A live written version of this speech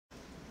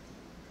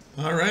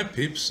All right,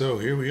 peeps. So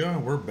here we are.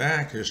 We're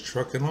back. Just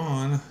trucking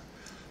on.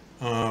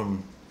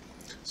 Um,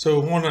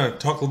 so I want to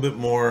talk a little bit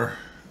more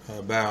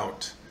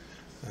about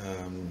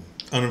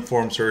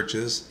uninformed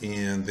searches,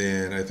 and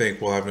then I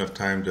think we'll have enough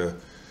time to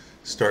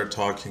start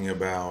talking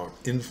about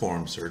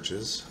informed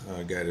searches,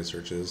 guided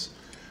searches.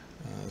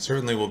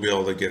 Certainly, we'll be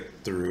able to get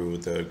through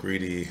the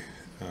greedy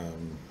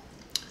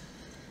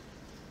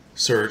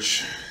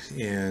search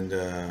and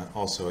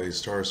also a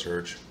star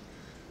search.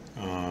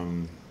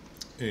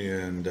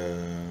 And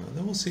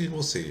then we'll see.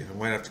 We'll see. I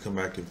might have to come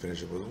back and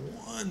finish it with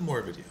one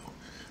more video.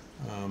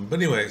 But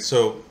anyway,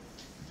 so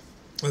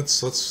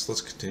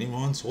let's continue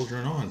on,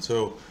 soldiering on.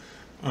 So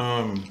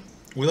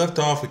we left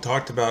off. We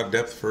talked about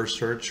depth first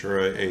search, or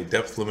a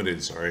depth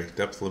limited,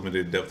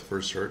 depth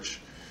first search.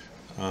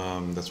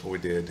 That's what we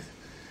did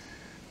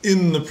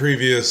in the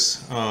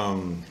previous,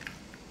 at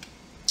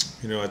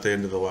the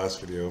end of the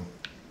last video.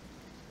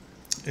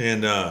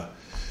 And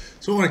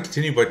so I want to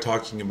continue by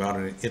talking about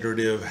an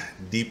iterative,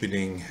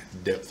 deepening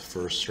depth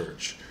first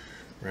search,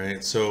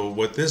 right? So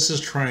what this is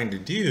trying to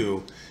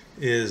do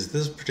is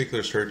this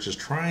particular search is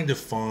trying to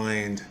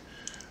find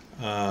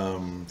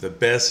the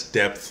best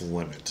depth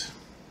limit,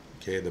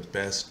 okay, the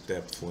best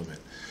depth limit.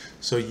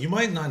 So you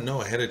might not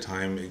know ahead of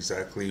time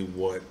exactly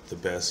what the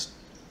best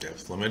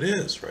depth limit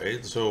is,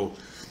 right? So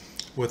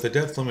with a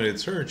depth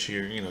limited search,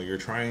 you're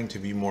trying to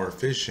be more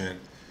efficient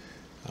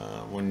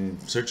when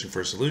searching for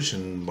a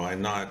solution by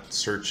not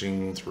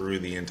searching through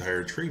the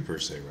entire tree per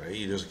se, right?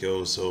 You just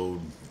go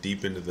so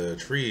deep into the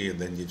tree and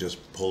then you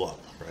just pull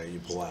up, right? You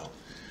pull out.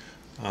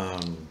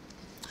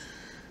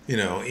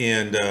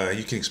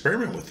 You can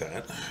experiment with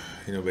that,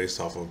 based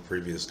off of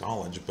previous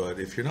knowledge. But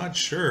if you're not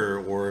sure,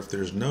 or if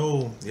you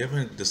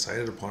haven't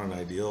decided upon an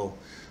ideal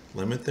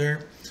limit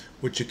there,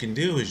 what you can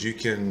do is you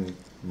can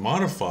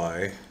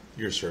modify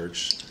your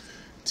search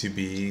to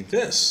be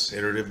this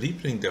iterative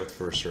deepening depth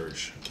first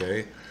search,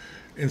 okay?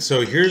 And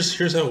so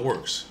here's how it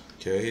works,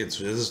 okay?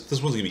 This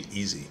one's gonna be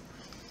easy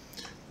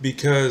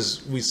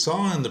because we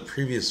saw in the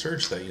previous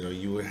search that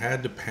you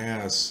had to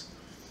pass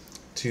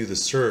to the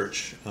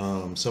search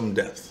some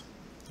depth,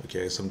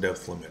 okay, some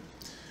depth limit,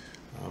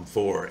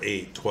 4,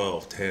 8,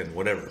 12, 10,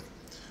 whatever.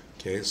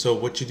 Okay, so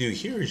what you do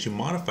here is you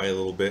modify a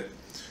little bit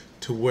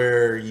to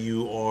where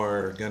you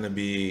are gonna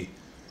be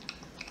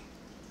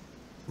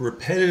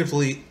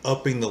repetitively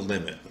upping the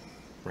limit,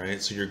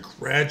 right? So you're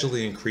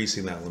gradually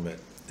increasing that limit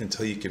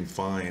until you can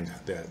find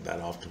that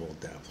optimal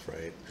depth,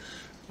 right?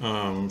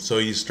 So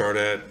you start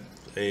at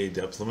a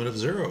depth limit of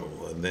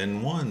 0, and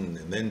then 1,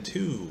 and then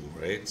 2,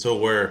 right? So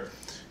where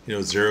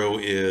 0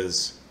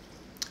 is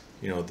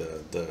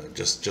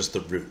just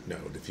the root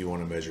node, if you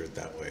want to measure it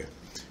that way.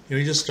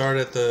 You just start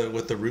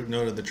with the root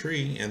node of the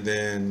tree, and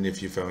then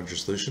if you found your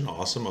solution,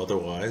 awesome.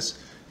 Otherwise,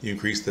 you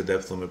increase the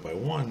depth limit by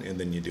 1, and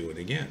then you do it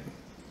again,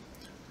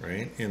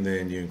 right? And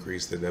then you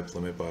increase the depth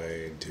limit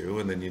by 2,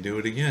 and then you do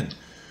it again.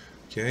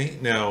 Okay,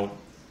 now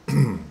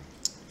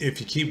if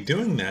you keep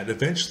doing that,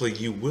 eventually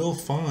you will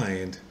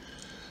find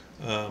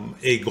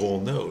a goal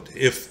node,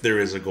 if there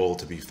is a goal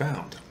to be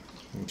found.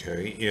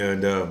 Okay,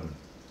 and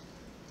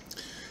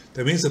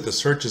that means that the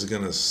search is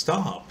going to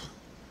stop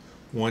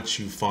once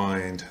you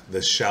find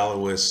the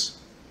shallowest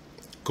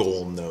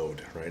goal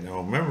node, right? Now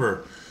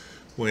remember,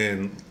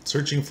 when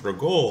searching for a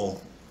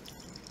goal,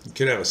 you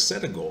could have a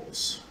set of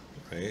goals,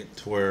 right?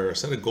 To where a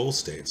set of goal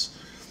states,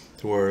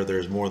 to where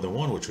there's more than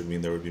one, which would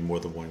mean there would be more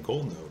than one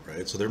goal node,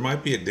 right? So there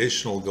might be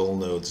additional goal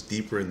nodes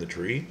deeper in the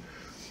tree,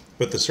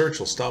 but the search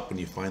will stop when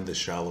you find the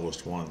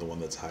shallowest one, the one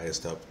that's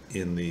highest up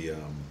in the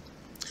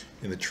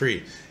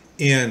tree.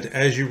 And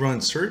as you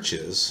run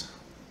searches,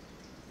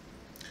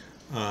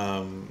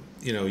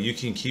 you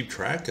can keep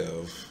track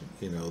of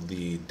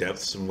the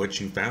depths in which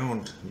you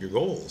found your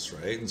goals,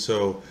 right? And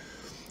so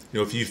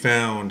if you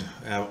found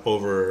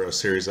over a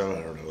series of,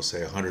 I don't know,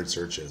 say 100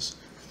 searches,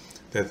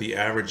 that the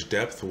average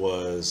depth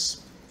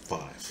was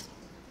 5,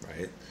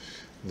 right?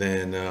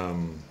 Then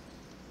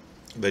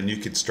you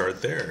could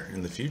start there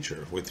in the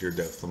future with your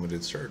depth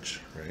limited search,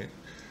 right?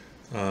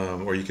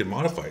 Or you can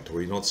modify it to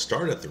where you don't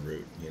start at the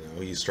root.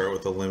 You start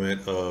with a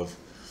limit of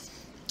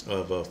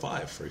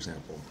 5, for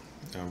example,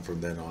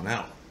 from then on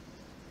out.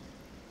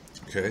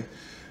 Okay.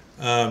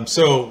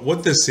 So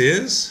what this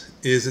is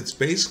it's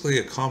basically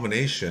a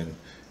combination.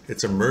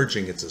 It's a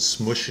merging, it's a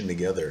smushing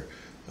together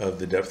of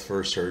the depth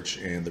first search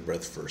and the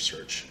breadth first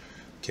search.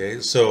 Okay,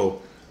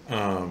 so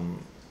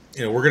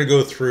we're going to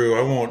go through.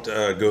 I won't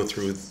go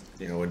through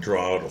and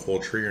draw out a whole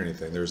tree or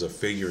anything. There's a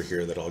figure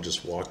here that I'll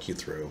just walk you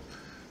through,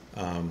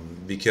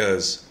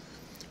 because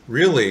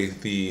really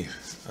the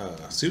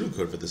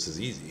pseudocode for this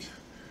is easy,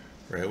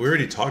 right? We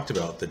already talked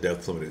about the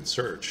depth limited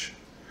search.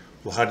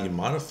 Well, how do you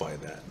modify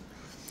that,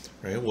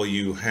 right? Well,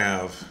 you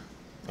have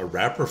a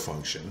wrapper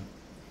function,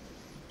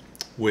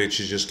 which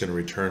is just going to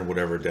return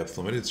whatever depth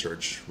limited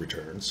search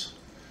returns.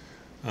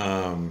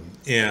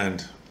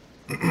 And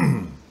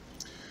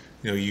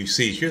you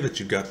see here that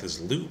you've got this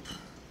loop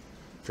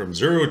from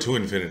 0 to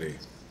infinity.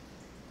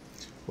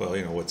 Well,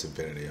 what's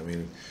infinity? I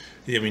mean,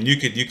 Yeah, I mean, you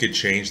could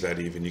change that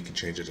even. You could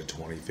change it to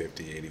 20,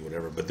 50, 80,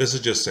 whatever. But this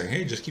is just saying,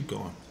 hey, just keep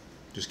going.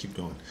 Just keep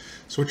going.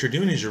 So what you're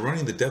doing is you're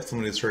running the depth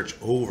limited search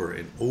over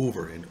and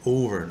over and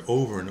over and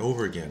over and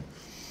over again.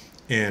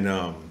 And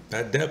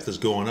that depth is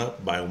going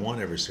up by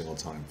 1 every single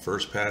time.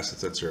 First pass,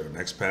 it's at 0.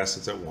 Next pass,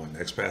 it's at 1.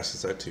 Next pass,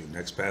 it's at 2.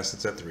 Next pass,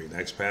 it's at 3.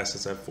 Next pass,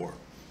 it's at 4,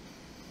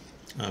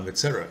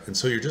 etc. And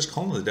so you're just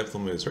calling the depth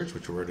limited search,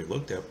 which we already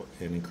looked at,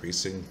 and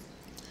increasing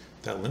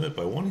that limit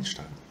by 1 each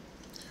time.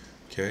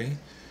 Okay?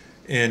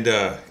 And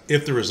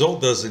if the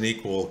result doesn't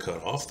equal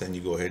cutoff, then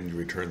you go ahead and you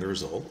return the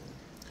result.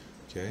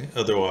 Okay?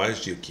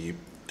 Otherwise, you keep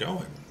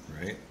going,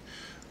 right?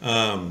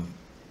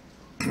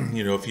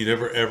 You know, if you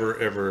never,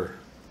 ever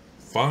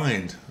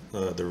find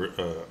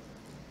a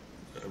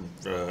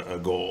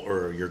goal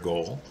or your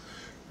goal,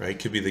 right?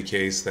 Could be the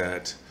case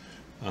that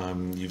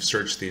you've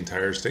searched the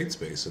entire state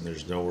space and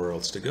there's nowhere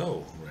else to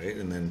go, right?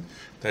 And then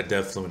that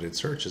depth limited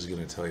search is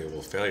going to tell you,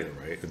 well, failure,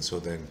 right? And so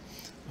then,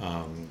 you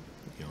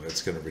know,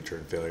 it's going to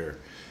return failure,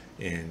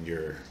 and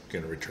you're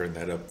going to return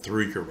that up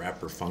through your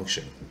wrapper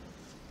function.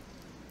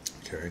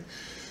 Okay,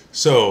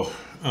 so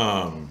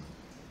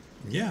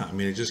yeah, I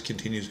mean, it just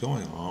continues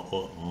going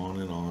on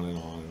and on and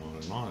on and on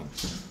and on.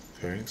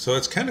 Okay, so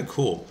it's kind of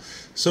cool.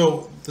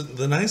 So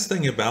the nice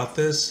thing about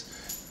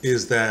this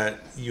is that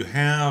you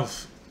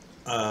have,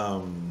 you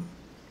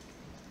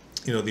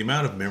know, the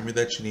amount of memory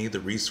that you need, the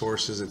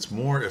resources. It's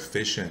more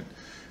efficient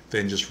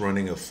than just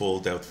running a full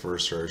depth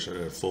first search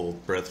or a full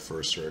breadth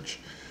first search,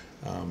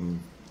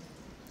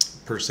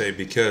 per se,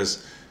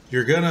 because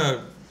you're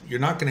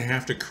not gonna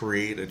have to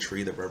create a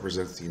tree that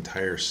represents the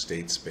entire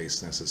state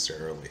space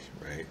necessarily,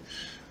 right?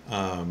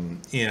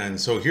 And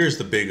so here's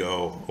the big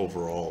O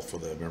overall for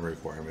the memory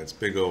requirements.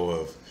 Big O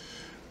of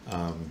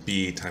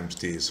B times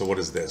D. So what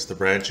is this? The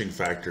branching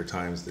factor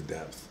times the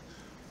depth.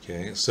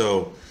 Okay,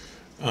 so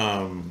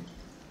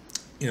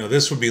you know,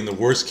 this would be in the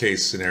worst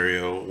case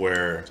scenario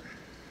where,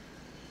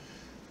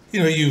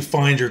 you know, you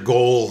find your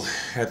goal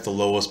at the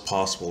lowest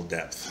possible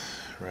depth,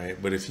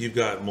 right? But if you've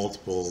got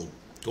multiple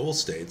goal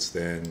states,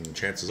 then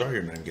chances are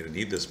you're not going to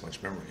need this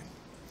much memory.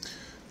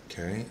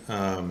 Okay,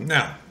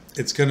 now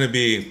it's going to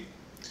be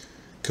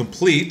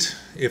complete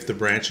if the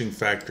branching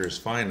factor is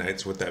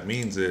finite. So what that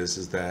means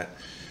is that,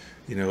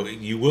 you know,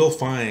 you will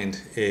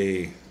find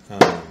a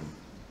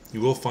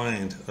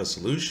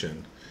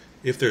solution,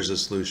 if there's a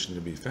solution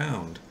to be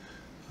found,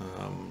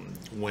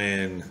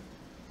 when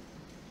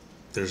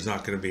there's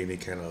not going to be any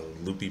kind of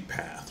loopy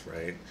path,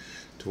 right?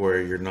 To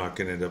where you're not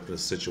going to end up in a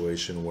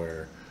situation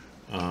where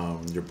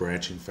your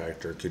branching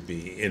factor could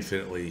be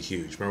infinitely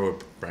huge. Remember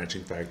what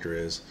branching factor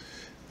is?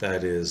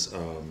 That is,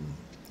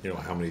 you know,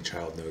 how many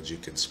child nodes you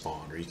can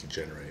spawn or you can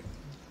generate.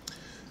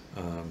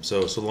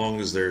 So long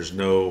as there's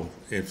no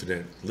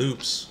infinite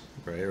loops,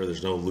 right, or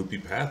there's no loopy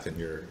path in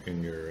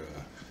your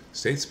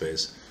state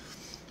space,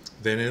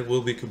 then it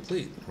will be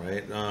complete,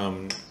 right?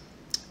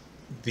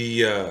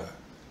 The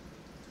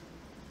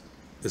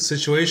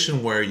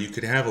situation where you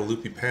could have a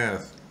loopy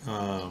path,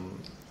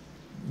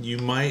 you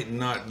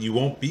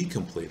won't be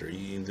complete, or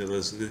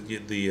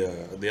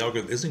the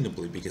algorithm isn't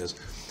complete, because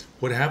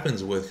what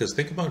happens because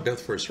think about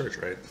depth first search,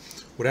 right?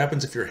 What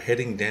happens if you're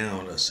heading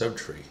down a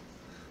subtree,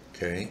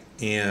 okay?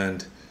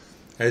 And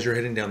as you're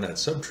heading down that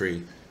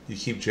subtree, you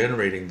keep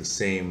generating the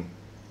same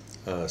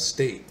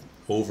state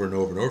over and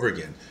over and over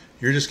again.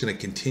 You're just going to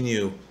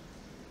continue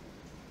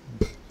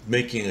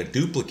making a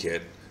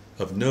duplicate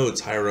of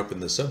nodes higher up in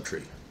the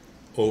subtree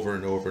over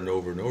and over and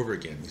over and over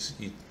again.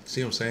 You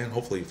see what I'm saying?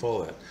 Hopefully you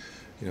follow that.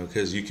 You know,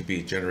 because you could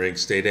be generating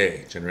state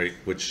A,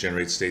 which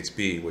generates states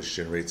B, which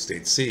generates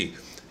state C.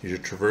 You're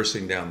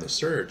traversing down the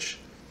search.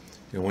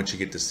 You know, once you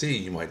get to C,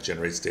 you might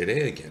generate state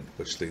A again,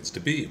 which leads to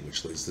B,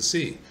 which leads to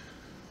C,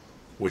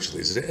 which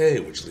leads to A,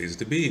 which leads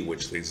to B,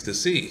 which leads to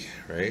C,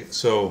 right?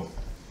 So,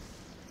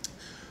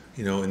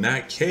 you know, in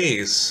that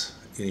case,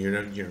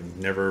 you're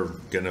never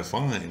going to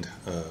find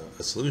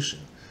a solution,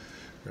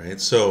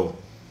 right? So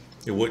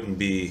it wouldn't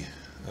be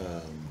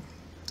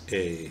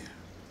a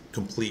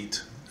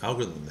complete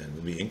algorithm then. It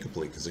would be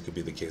incomplete, because it could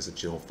be the case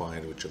that you don't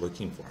find what you're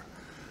looking for.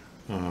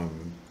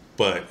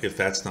 But if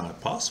that's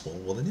not possible,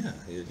 well then yeah,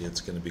 it's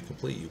going to be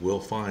complete. You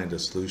will find a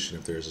solution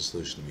if there's a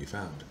solution to be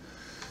found.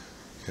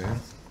 Okay.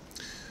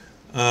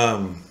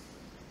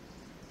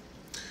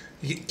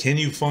 Can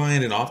you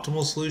find an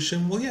optimal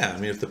solution? Well, yeah. I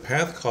mean, if the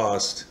path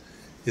cost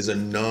is a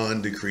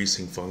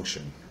non-decreasing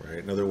function, right?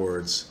 In other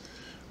words,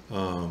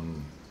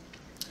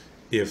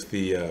 if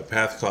the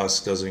path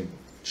cost doesn't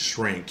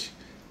shrink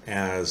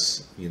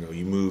as you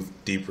move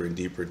deeper and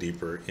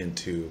deeper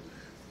into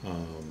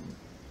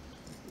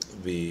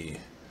the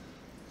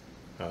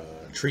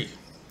tree,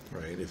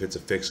 right? If it's a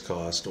fixed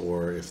cost,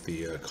 or if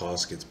the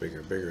cost gets bigger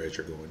and bigger as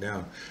you're going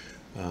down,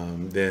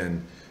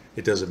 then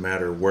it doesn't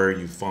matter where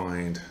you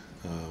find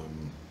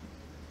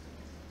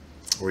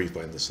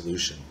the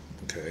solution.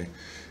 Okay,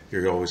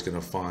 you're always going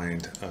to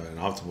find an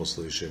optimal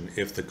solution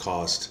if the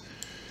cost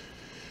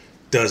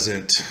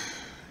doesn't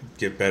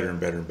get better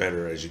and better and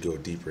better as you go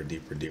deeper and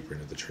deeper and deeper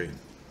into the tree.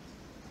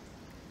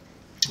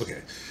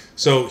 Okay,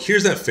 so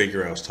here's that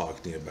figure I was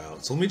talking to you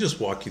about. So let me just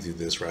walk you through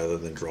this rather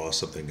than draw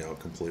something out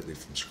completely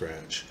from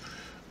scratch.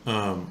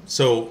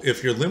 So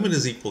if your limit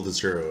is equal to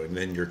 0, and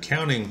then you're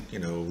counting,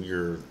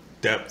 your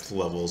depth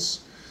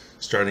levels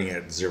starting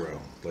at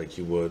 0, like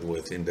you would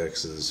with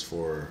indexes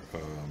for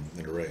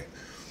an array.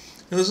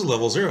 Now this is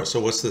level 0. So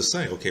what's this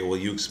saying? Okay, well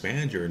you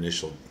expand your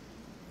initial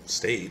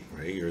state,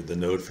 right? You're the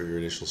node for your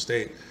initial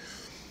state,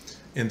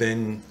 and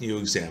then you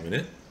examine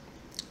it.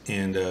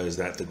 And is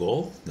that the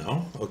goal?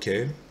 No.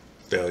 Okay,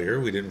 failure.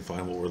 We didn't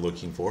find what we're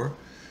looking for.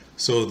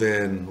 So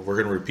then we're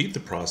going to repeat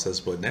the process,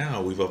 but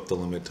now we've upped the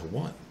limit to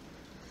 1.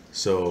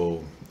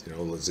 So,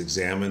 let's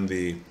examine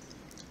the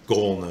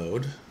goal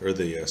node, or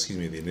the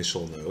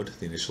initial node,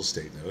 the initial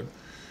state node,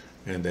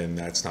 and then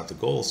that's not the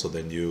goal. So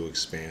then you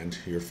expand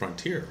your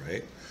frontier,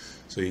 right?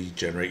 So you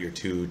generate your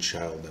 2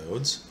 child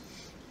nodes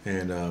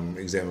and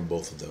examine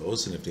both of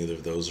those. And if neither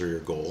of those are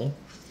your goal,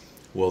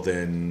 well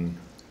then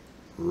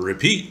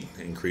repeat,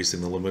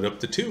 increasing the limit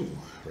up to 2,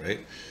 right?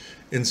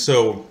 And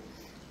so,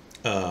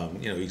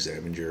 you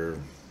examined your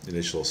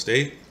initial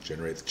state,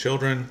 generate the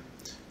children,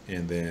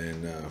 and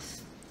then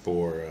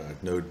for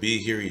node B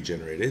here, you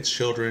generate its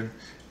children,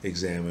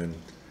 examine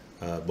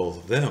both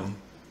of them,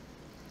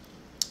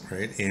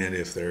 right? And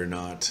if they're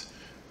not,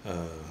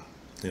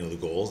 the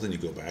goals, then you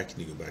go back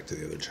to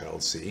the other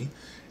child C,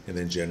 and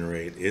then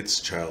generate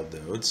its child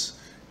nodes,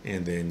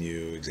 and then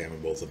you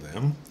examine both of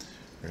them,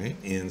 right?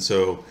 And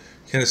so,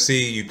 kind of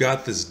see, you've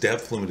got this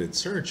depth limited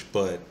search,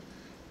 but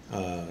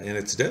and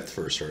it's depth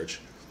first search,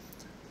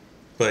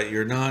 but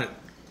you're not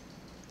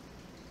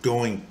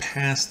going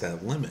past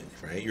that limit,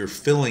 right? You're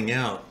filling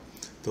out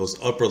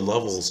those upper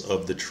levels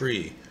of the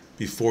tree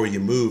before you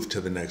move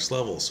to the next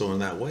level. So in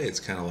that way, it's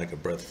kind of like a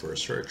breadth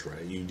first search,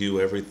 right? You do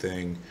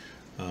everything,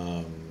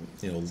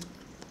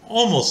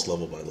 almost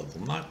level by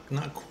level,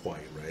 not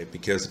quite, right?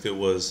 Because if it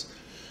was,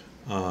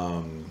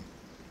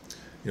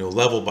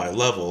 level by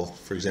level,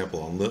 for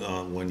example,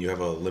 on when you have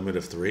a limit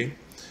of 3,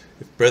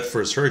 if breadth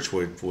first search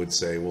would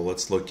say, well,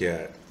 let's look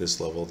at this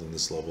level, then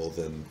this level,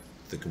 then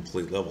the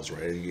complete levels,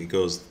 right? It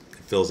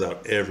fills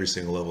out every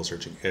single level,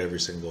 searching every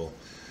single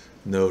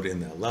node in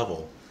that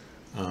level.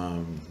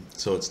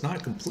 So it's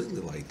not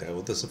completely like that.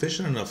 With a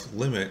sufficient enough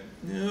limit,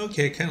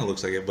 okay, it kind of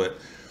looks like it, but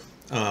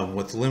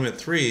with limit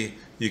 3,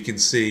 you can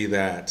see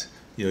that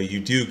you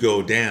do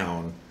go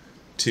down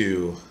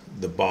to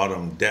the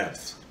bottom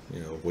depth,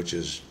 which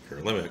is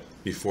your limit,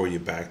 before you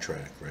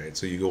backtrack, right?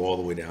 So you go all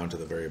the way down to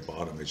the very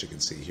bottom, as you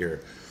can see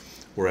here.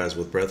 Whereas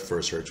with breadth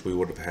first search, we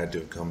would have had to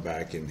have come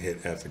back and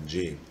hit F and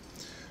G.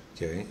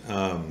 Okay,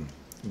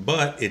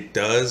 but it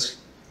does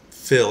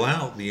fill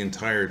out the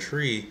entire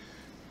tree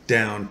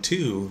down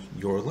to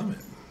your limit,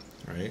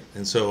 right?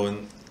 And so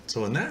in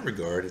that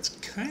regard, it's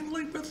kind of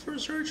like breadth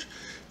first search,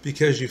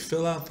 because you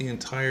fill out the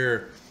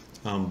entire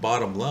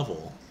bottom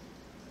level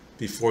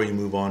before you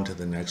move on to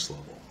the next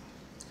level.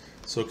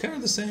 So kind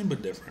of the same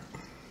but different.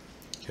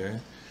 Okay.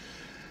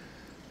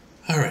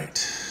 All right.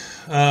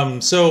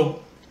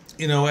 So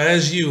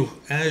as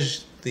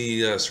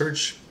the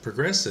search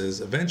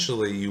progresses,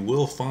 eventually you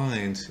will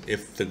find,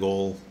 if the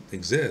goal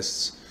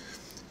exists,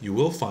 you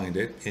will find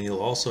it, and you'll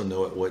also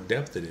know at what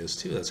depth it is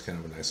too. That's kind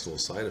of a nice little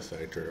side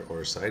effect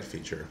or side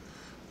feature,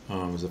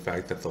 is the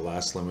fact that the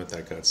last limit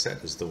that got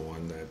set is the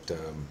one that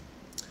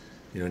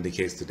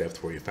indicates the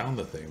depth where you found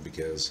the thing,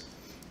 because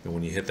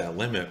when you hit that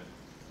limit,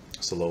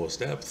 it's the lowest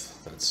depth.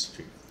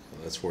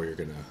 That's where you're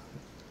gonna.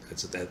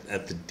 That's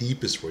at the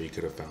deepest where you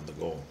could have found the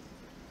goal.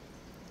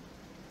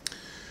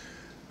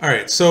 All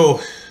right,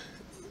 so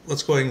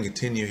let's go ahead and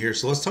continue here.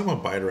 So let's talk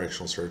about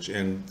bidirectional search.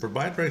 And for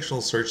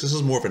bidirectional search, this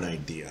is more of an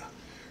idea,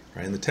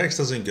 right? And the text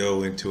doesn't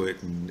go into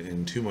it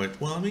in too much.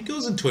 Well, I mean, it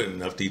goes into it in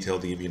enough detail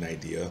to give you an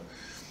idea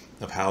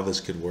of how this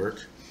could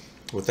work,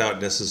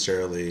 without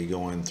necessarily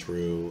going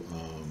through,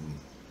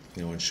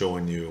 and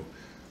showing you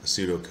a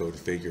pseudocode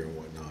figure and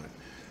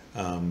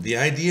whatnot. The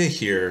idea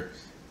here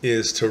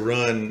is to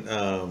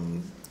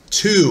run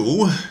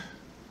two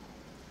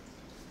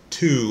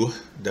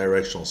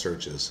directional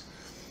searches,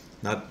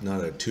 not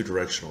a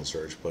two-directional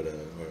search, but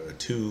a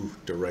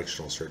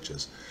two-directional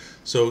searches.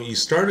 So you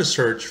start a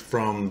search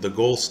from the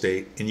goal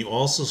state, and you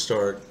also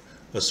start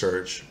a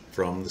search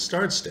from the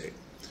start state.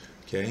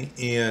 Okay,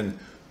 and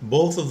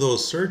both of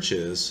those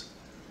searches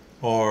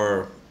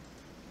are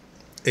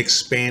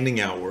expanding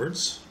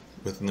outwards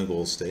within the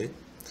goal state,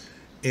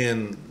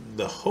 and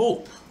the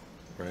hope,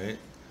 right,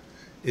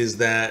 is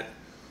that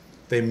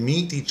they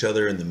meet each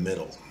other in the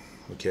middle.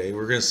 Okay,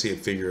 we're going to see a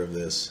figure of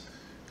this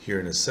here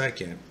in a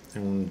second,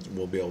 and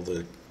we'll be able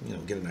to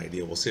get an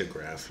idea. We'll see a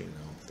graph, and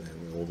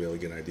we'll be able to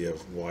get an idea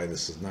of why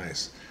this is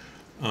nice.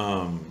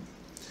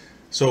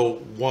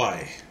 So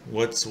why?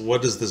 What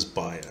does this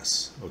buy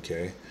us?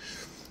 Okay,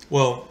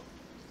 well,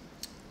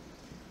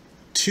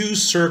 two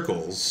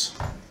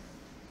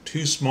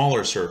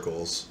smaller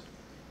circles,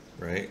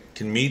 right,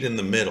 can meet in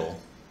the middle,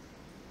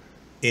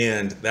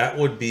 and that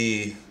would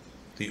be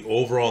the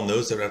overall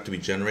nodes that would have to be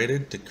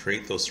generated to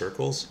create those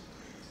circles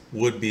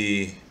would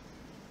be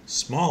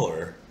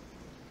smaller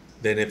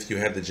than if you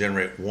had to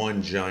generate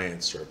one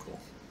giant circle.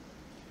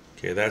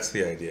 Okay, that's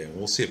the idea.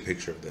 We'll see a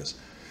picture of this.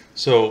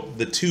 So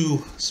the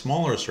two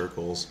smaller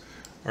circles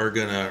are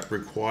going to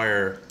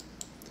require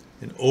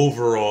an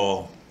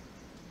overall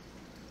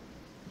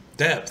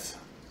depth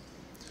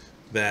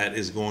that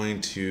is going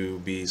to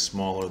be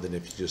smaller than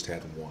if you just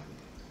had one.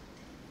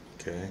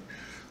 Okay,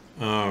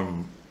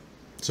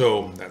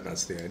 so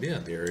that's the idea.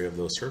 The area of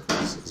those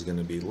circles is going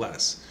to be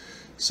less.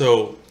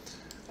 So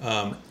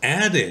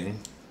adding,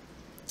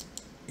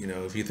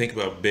 if you think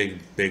about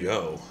big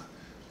O,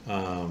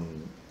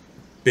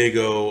 big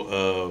O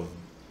of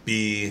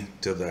B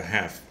to the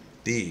half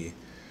D,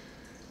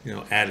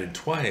 added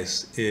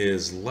twice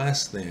is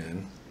less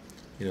than,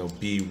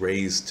 B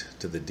raised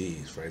to the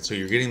D, right? So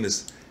you're getting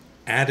this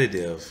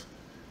additive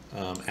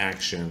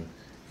action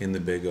in the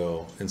big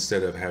O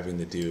instead of having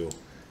to do,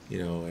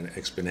 an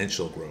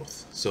exponential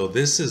growth. So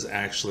this is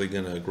actually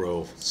going to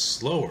grow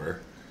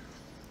slower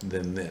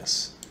than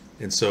this.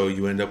 And so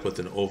you end up with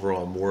an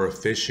overall more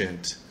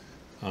efficient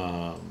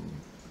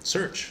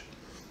search,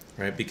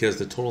 right? Because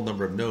the total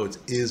number of nodes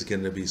is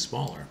going to be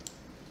smaller.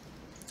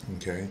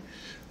 Okay,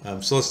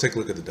 so let's take a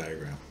look at the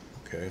diagram.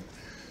 Okay,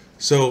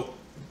 so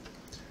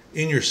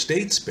in your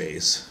state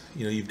space,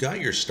 you've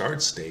got your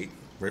start state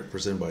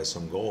represented by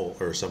some goal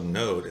or some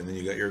node, and then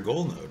you got your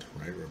goal node,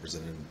 right,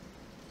 represented.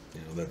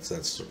 That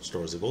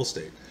stores the goal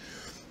state.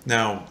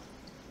 Now,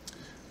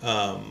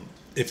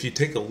 if you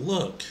take a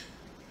look,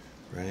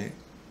 right,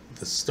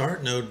 the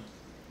start node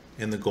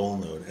and the goal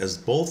node, as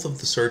both of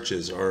the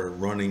searches are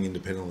running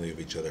independently of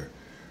each other,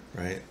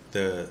 right,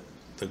 the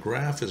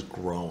graph is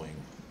growing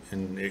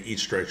in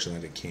each direction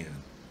that it can.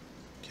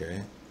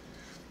 Okay.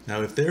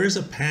 Now, if there is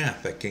a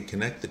path that can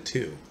connect the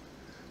two,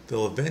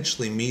 they'll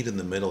eventually meet in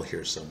the middle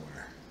here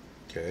somewhere.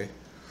 Okay.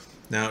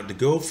 Now,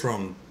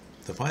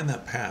 to find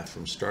that path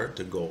from start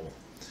to goal,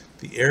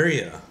 the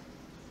area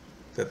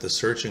that the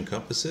search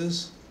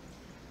encompasses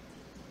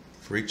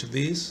for each of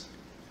these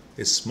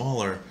is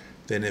smaller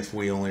than if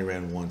we only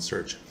ran one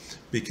search.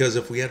 Because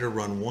if we had to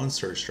run one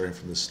search starting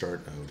from the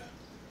start node,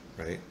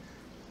 right,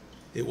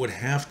 it would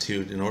have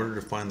to, in order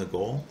to find the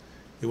goal,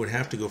 it would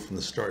have to go from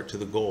the start to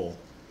the goal,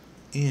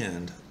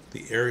 and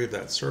the area of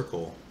that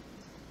circle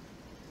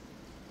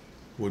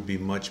would be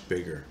much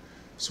bigger.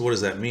 So what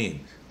does that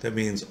mean? That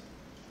means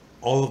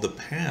all of the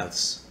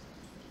paths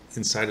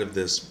inside of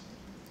this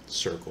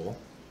circle,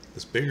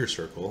 this bigger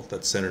circle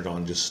that's centered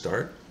on just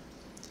start,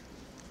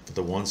 for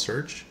the one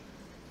search,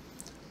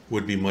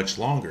 would be much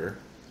longer,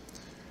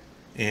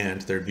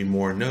 and there'd be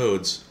more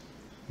nodes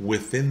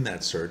within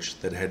that search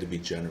that had to be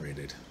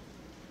generated.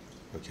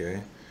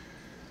 Okay,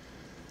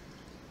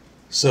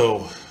 so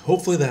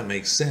hopefully that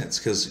makes sense,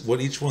 because what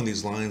each one of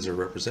these lines are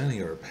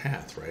representing are a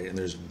path, right? And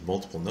there's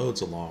multiple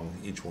nodes along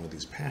each one of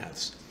these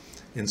paths,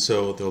 and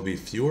so there'll be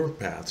fewer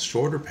paths,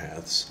 shorter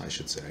paths, I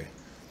should say,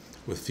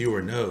 with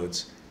fewer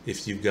nodes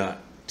if you've got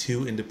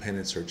two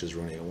independent searches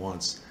running at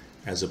once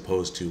as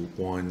opposed to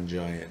one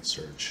giant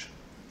search.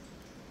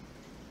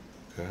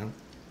 Okay,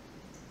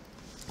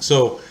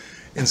 so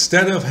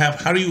instead of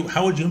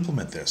how would you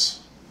implement this?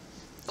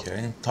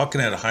 Okay,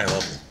 talking at a high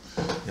level,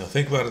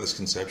 think about it this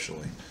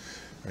conceptually,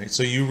 right?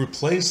 So you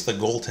replace the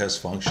goal test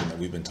function that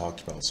we've been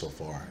talking about so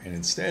far, and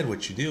instead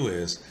what you do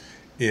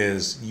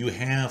is you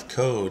have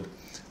code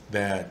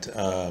that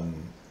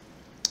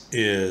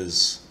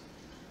is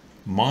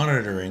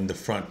monitoring the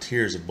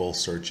frontiers of both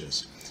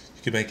searches.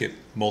 You can make it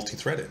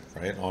multi-threaded,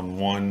 right? On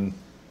one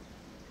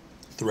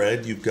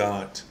thread, you've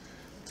got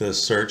the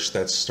search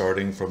that's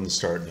starting from the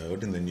start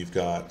node, and then you've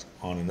got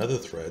on another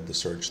thread the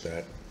search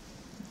that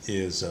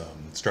is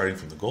starting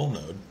from the goal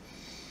node,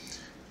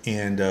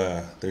 and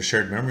their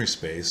shared memory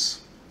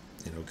space,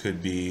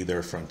 could be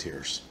their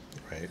frontiers,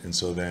 right? And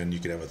so then you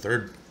could have a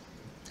third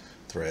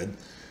thread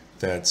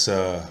that's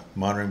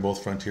monitoring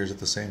both frontiers at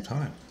the same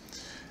time.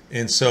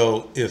 And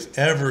so if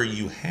ever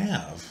you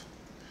have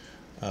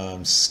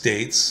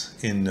states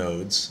in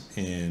nodes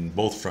in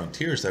both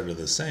frontiers that are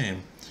the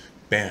same,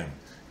 bam,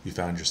 you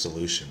found your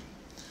solution.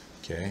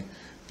 Okay,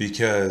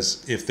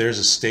 because if there's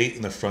a state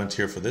in the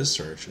frontier for this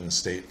search and a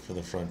state for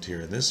the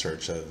frontier in this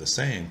search that are the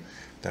same,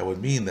 that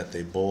would mean that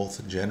they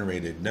both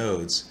generated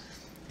nodes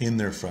in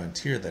their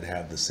frontier that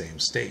have the same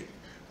state,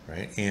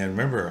 right? And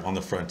remember, on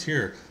the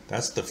frontier,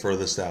 that's the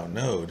furthest out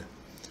node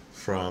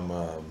from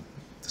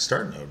the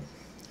start node,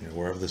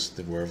 wherever the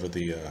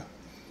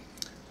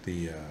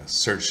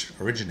search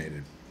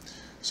originated.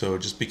 So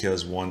just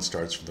because one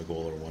starts from the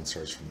goal or one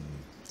starts from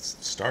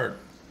start,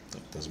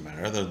 that doesn't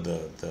matter.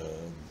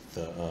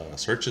 The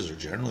searches are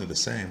generally the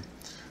same.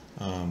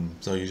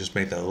 So you just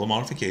make that little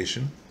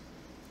modification.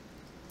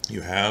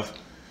 You have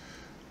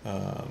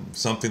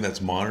something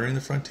that's monitoring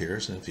the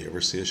frontiers, and if you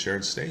ever see a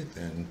shared state,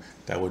 then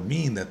that would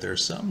mean that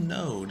there's some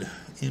node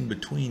in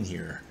between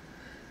here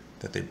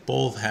that they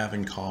both have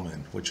in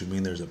common, which would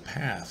mean there's a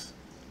path,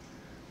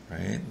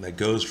 right, that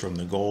goes from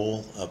the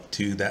goal up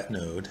to that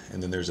node,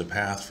 and then there's a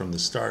path from the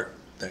start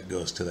that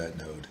goes to that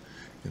node.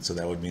 And so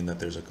that would mean that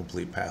there's a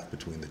complete path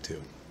between the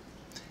two.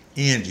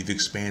 And you've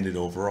expanded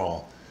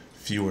overall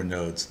fewer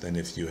nodes than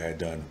if you had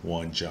done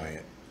one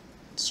giant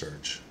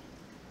search.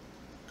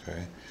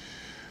 Okay.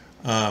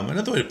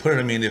 Another way to put it,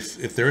 I mean,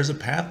 if there is a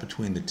path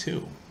between the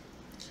two,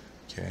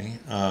 okay,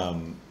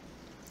 and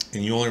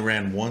you only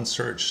ran one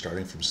search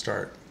starting from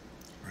start,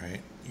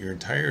 right? Your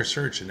entire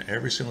search in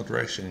every single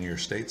direction in your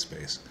state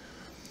space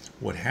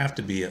would have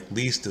to be at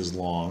least as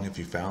long, if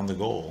you found the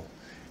goal,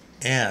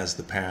 as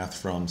the path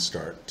from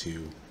start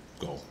to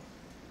goal.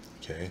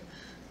 Okay,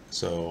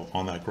 so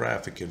on that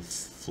graph it could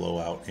flow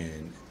out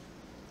in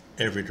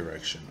every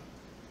direction.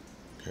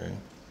 Okay,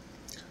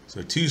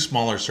 so two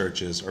smaller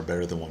searches are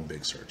better than one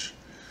big search.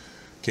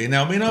 Okay,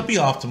 now it may not be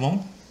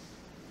optimal,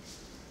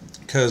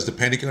 because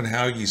depending on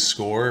how you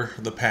score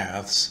the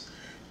paths,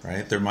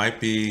 right, there might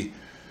be,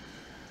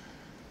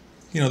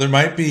 there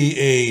might be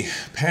a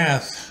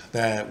path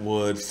that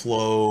would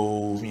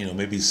flow,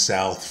 maybe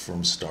south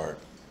from start,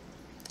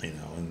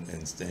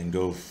 and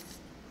go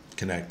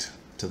connect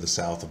to the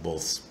south of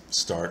both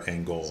start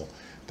and goal.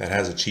 That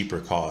has a cheaper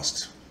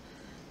cost,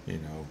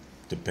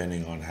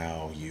 depending on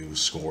how you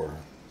score,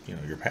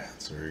 your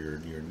paths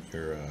or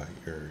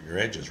your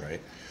edges,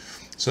 right?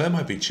 So that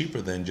might be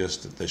cheaper than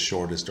just the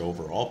shortest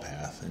overall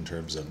path in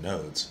terms of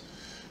nodes.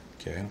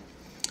 Okay.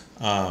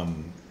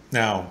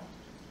 Now,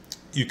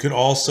 you could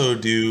also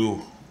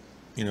do,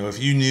 if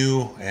you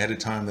knew ahead of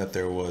time that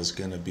there was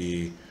going to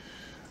be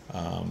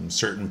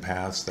certain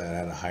paths that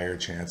had a higher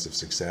chance of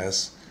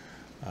success,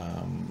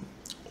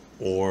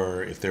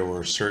 or if there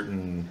were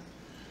certain,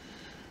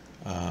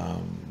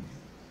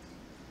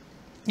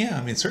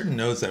 certain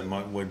nodes that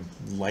would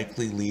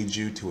likely lead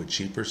you to a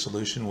cheaper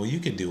solution. Well, you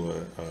could do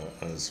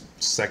a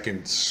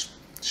second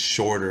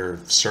shorter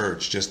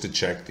search just to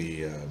check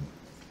the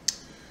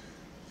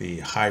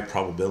high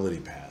probability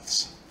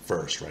paths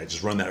first, right?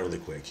 Just run that really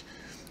quick.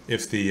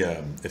 If the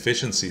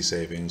efficiency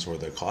savings or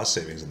the cost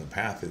savings in the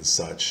path is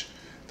such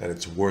that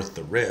it's worth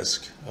the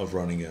risk of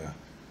running a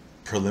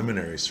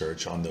preliminary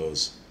search on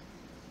those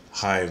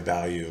high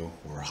value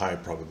or high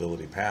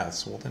probability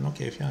paths, well then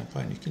okay,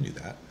 fine, you can do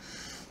that.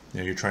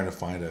 You're trying to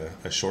find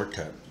a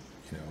shortcut,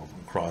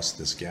 across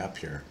this gap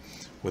here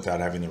without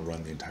having to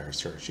run the entire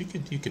search. You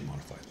could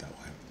modify it that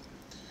way.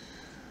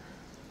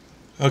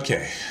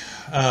 Okay.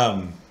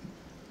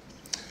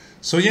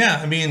 So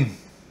yeah,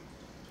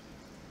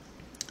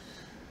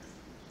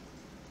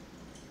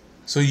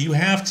 so you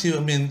have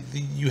to,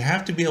 you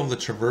have to be able to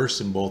traverse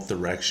in both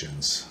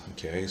directions.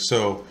 Okay.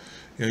 So,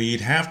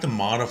 you'd have to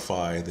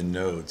modify the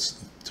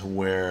nodes to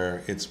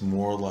where it's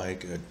more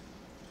like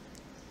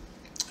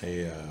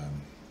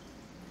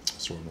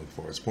that's what I'm looking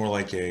for. It's more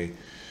like a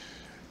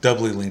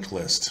doubly linked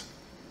list.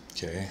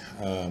 Okay.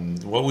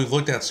 What we've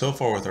looked at so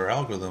far with our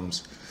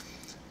algorithms,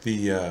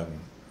 the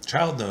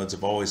child nodes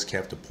have always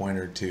kept a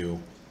pointer to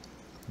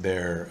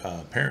their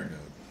parent node,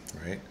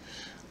 right?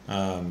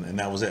 And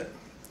that was it.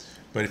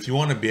 But if you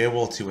want to be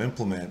able to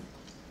implement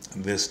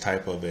this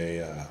type of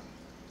a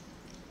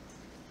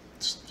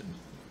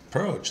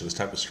approach, this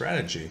type of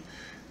strategy,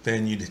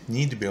 then you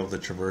need to be able to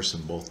traverse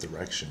in both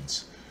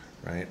directions,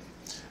 right?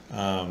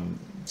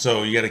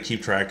 So you got to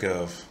keep track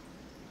of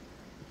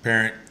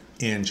parent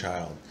and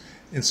child.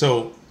 And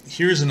so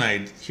here's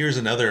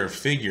another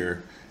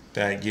figure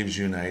that gives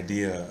you an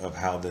idea of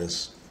how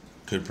this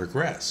could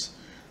progress,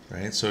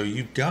 right? So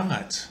you've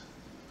got,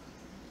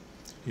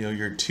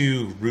 your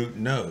two root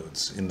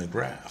nodes in the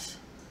graph.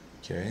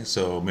 Okay,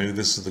 so maybe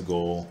this is the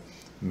goal,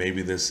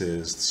 maybe this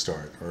is the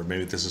start, or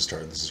maybe this is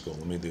start and this is goal.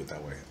 Let me do it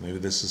that way. Maybe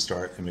this is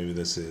start and maybe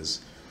this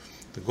is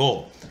the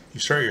goal. You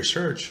start your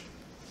search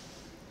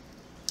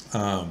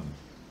at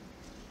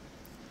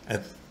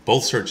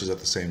both searches at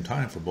the same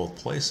time for both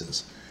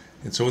places.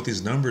 And so what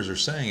these numbers are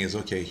saying is,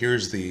 okay,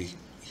 here's the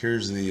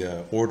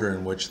order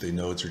in which the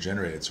nodes are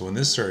generated. So in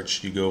this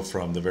search, you go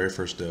from the very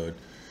first node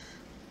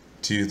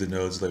to the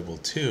nodes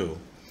labeled 2,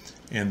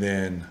 and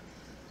then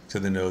to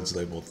the nodes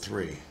labeled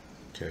 3.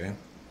 Okay,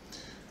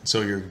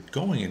 so you're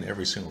going in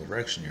every single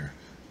direction here.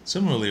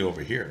 Similarly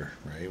over here,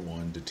 right?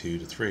 1 to 2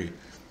 to 3.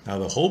 Now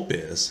the hope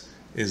is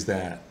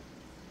that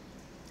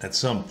at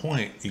some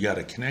point you got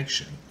a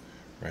connection,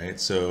 right?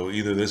 So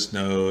either this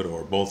node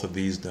or both of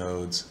these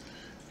nodes,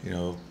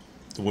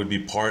 would be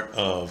part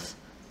of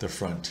the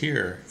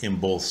frontier in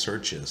both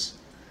searches.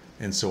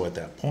 And so at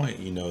that point,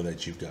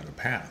 that you've got a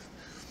path.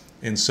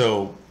 And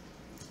so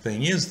the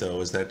thing is,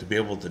 though, is that to be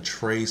able to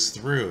trace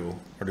through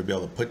or to be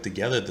able to put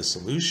together the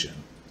solution,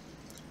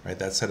 right,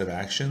 that set of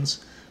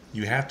actions,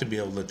 you have to be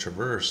able to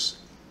traverse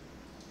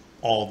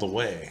all the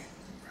way,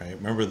 right?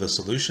 Remember the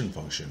solution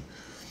function.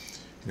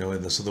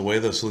 So the way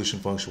the solution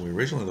function we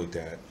originally looked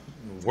at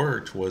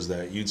worked was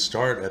that you'd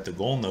start at the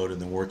goal node and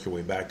then work your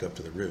way back up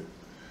to the root.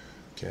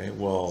 Okay,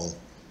 well,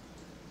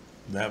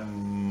 that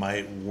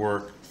might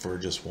work for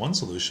just one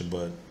solution,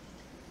 but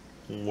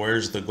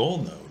where's the goal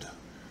node?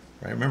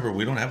 Right? Remember,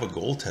 we don't have a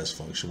goal test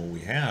function. What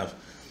we have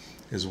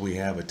is we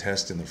have a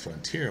test in the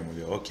frontier, and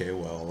we go, okay,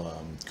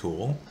 well,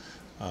 cool.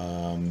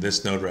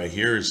 This node right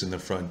here is in the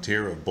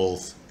frontier of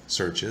both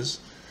searches.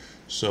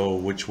 So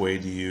which way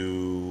do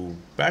you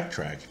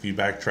backtrack? If you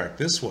backtrack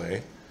this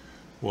way,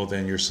 well,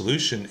 then your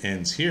solution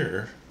ends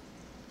here,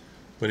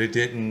 but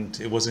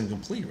it wasn't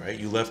complete, right?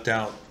 You left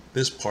out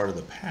this part of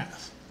the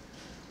path,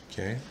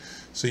 okay?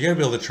 So you gotta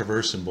be able to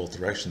traverse in both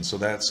directions. So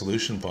that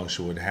solution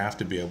function would have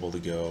to be able to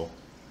go,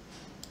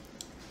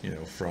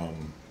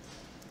 from,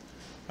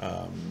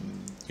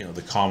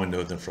 the common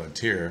node in the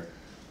frontier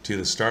to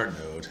the start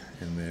node,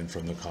 and then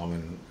from the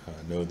common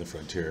node in the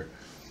frontier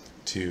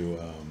to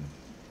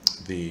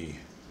the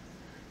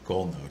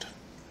goal node,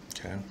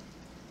 okay?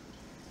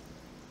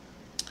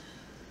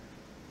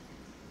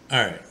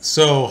 All right,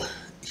 so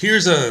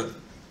here's a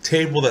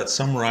table that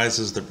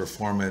summarizes the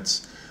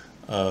performance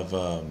of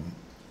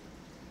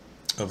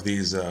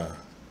these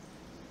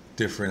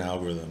different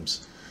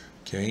algorithms,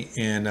 okay?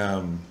 And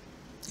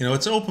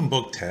it's an open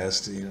book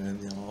test.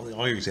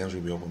 All your exams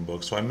will be open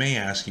book, so I may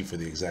ask you for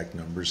the exact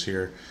numbers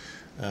here.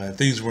 If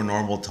these were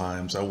normal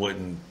times, I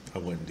wouldn't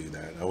do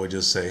that. I would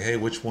just say, hey,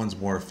 which one's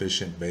more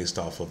efficient based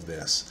off of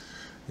this?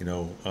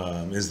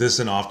 Is this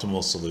an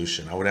optimal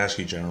solution? I would ask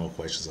you general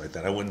questions like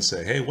that. I wouldn't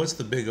say, hey, what's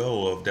the big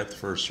O of depth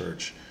first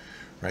search,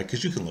 right?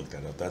 Because you can look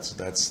that up. That's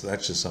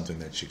just something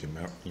that you can,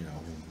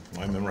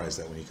 why memorize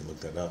that when you can look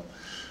that up?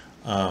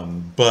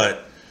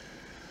 But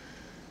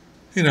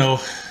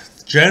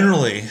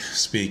generally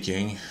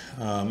speaking,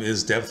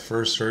 is depth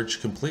first search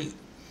complete?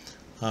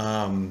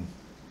 No,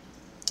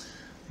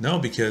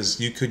 because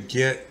you could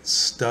get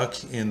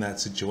stuck in that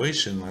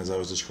situation, as I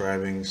was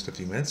describing just a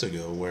few minutes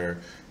ago, where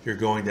you're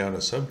going down a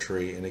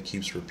subtree and it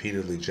keeps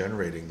repeatedly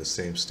generating the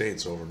same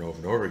states over and over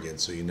and over again,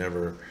 so you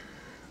never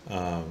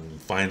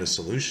find a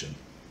solution.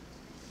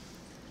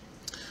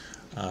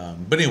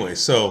 But anyway,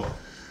 so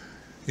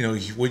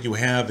what you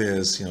have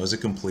is, is it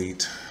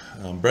complete?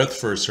 Breadth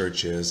first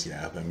search is,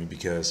 yeah,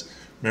 because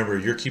remember,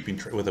 you're keeping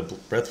with a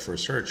breadth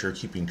first search, you're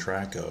keeping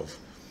track of,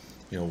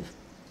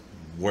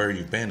 where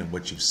you've been and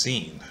what you've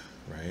seen,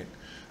 right?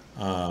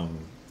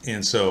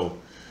 And so,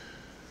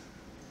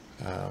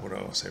 what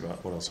else I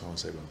want to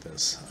say about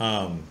this?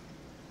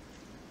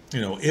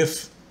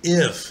 If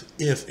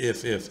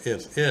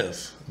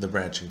the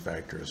branching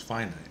factor is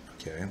finite,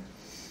 okay?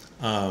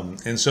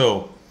 And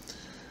so,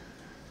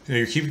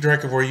 you're keeping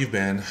track of where you've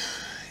been,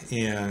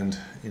 and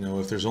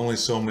if there's only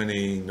so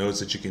many nodes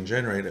that you can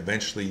generate,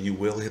 eventually you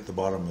will hit the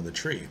bottom of the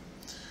tree,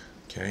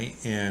 okay?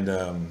 And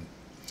so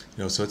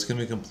it's going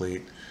to be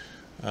complete.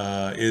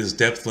 Is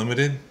depth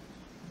limited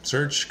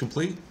search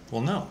complete? Well,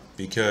 no,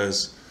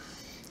 because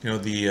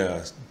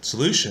the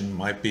solution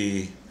might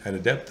be at a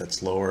depth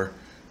that's lower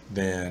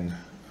than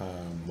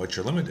what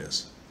your limit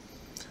is.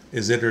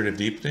 Is iterative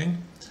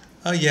deepening?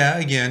 Yeah,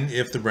 again,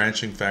 if the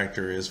branching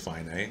factor is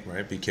finite,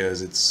 right?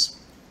 Because it's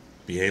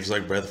behaves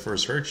like breadth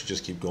first search. You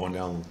just keep going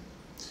down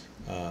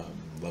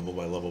level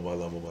by level by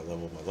level by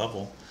level by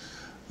level,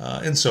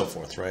 and so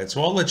forth, right?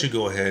 So I'll let you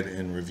go ahead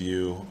and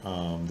review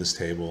this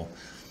table.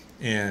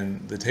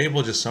 And the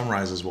table just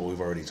summarizes what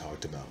we've already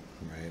talked about,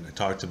 right? I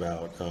talked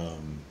about,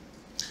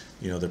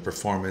 the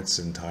performance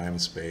in time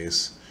and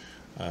space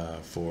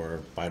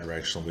for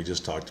bidirectional. We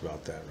just talked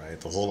about that, right?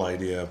 The whole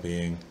idea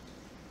being,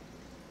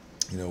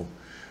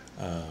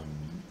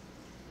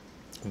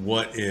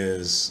 what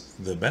is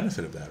the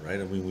benefit of that, right?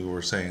 I mean, we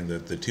were saying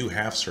that the two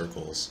half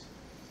circles,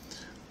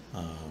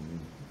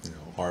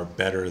 are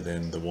better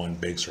than the one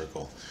big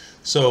circle.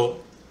 So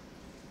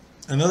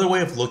another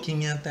way of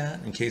looking at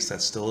that, in case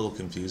that's still a little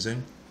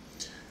confusing,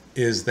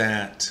 is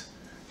that,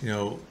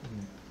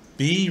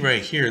 B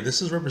right here, this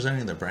is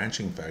representing the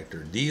branching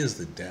factor. D is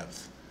the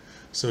depth.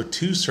 So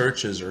two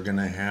searches are going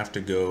to have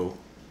to go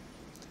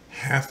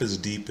half as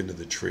deep into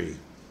the tree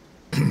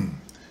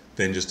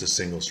than just a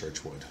single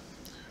search would,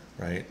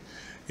 right?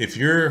 If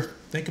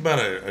think about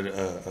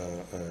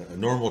a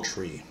normal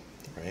tree,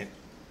 right?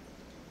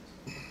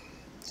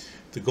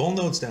 The goal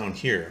node's down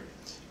here,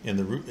 and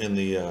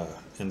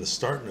the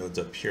start node's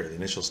up here, the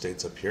initial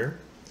state's up here,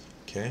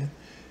 okay?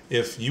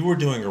 If you were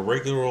doing a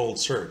regular old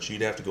search,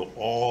 you'd have to go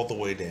all the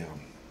way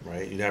down,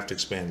 right? You'd have to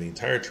expand the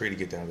entire tree to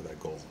get down to that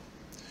goal,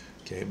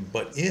 okay?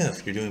 But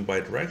if you're doing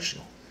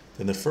bidirectional,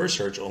 then the first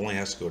search only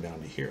has to go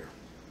down to here.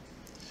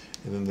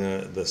 And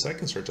then the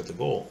second search at the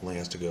goal only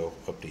has to go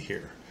up to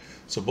here.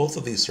 So both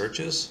of these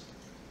searches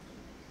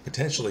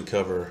potentially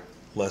cover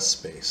less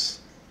space,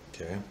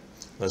 okay?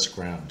 Less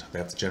ground. They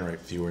have to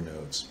generate fewer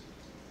nodes.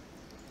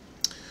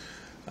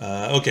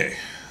 Okay,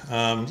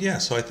 yeah,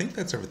 so I think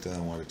that's everything I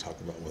wanted to talk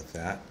about with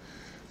that.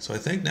 So I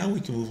think now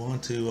we can move on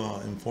to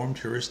informed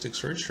heuristic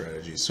search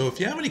strategies. So if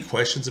you have any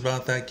questions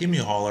about that, give me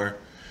a holler.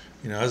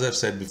 As I've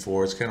said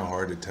before, it's kind of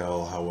hard to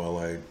tell how well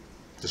I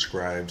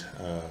described,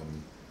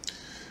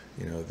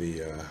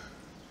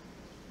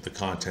 the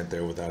content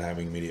there without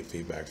having immediate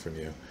feedback from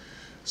you.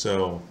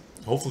 So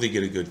hopefully you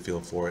get a good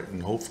feel for it,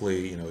 and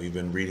hopefully, you've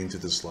been reading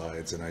through the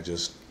slides and I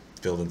just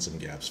filled in some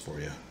gaps for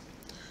you.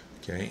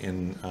 Okay,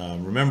 and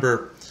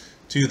remember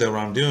too that what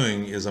I'm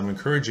doing is I'm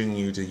encouraging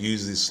you to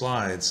use these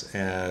slides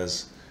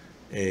as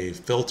a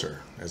filter,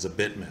 as a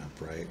bitmap,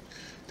 right?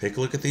 Take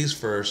a look at these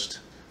first,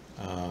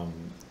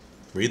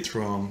 read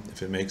through them.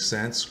 If it makes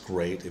sense,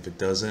 great. If it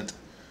doesn't,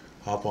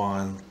 hop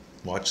on,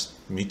 watch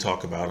me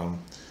talk about them.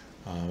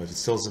 If it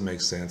still doesn't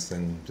make sense,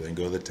 then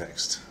go to the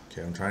text.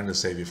 Okay, I'm trying to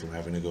save you from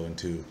having to go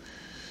into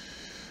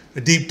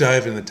a deep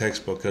dive in the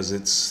textbook, because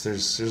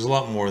there's a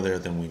lot more there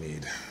than we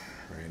need,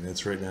 right? And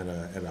it's written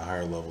at a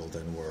higher level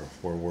than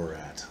where we're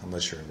at,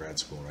 unless you're in grad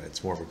school, right?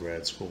 It's more of a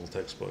grad school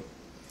textbook,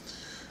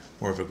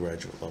 more of a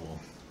graduate level.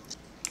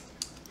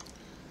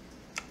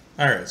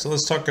 All right, so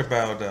let's talk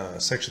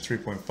about section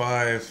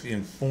 3.5,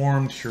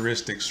 informed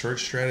heuristic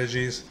search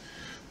strategies,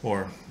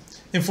 or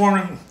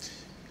informed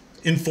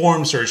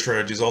search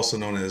strategies, also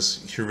known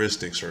as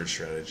heuristic search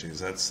strategies.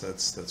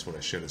 That's what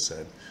I should have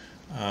said.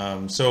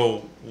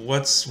 So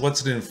what's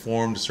an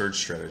informed search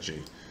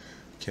strategy?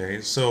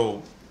 Okay,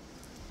 so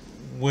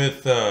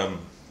with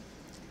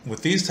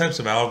these types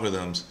of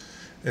algorithms,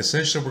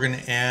 essentially we're going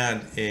to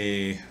add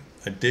a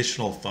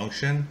additional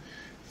function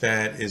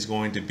that is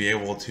going to be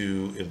able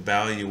to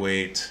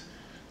evaluate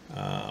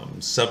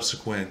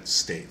subsequent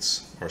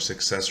states or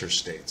successor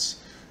states.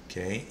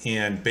 Okay,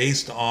 and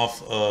based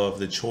off of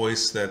the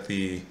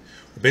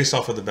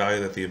value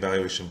that the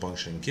evaluation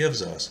function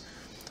gives us,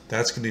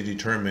 that's going to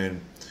determine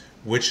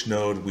which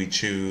node we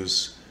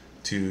choose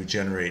to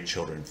generate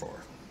children for,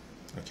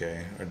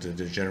 okay, or to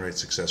generate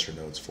successor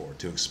nodes for,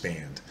 to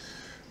expand,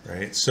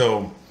 right?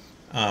 So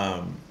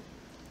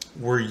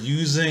we're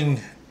using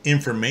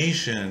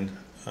information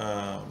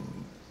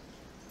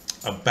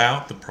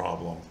about the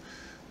problem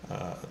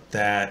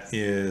that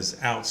is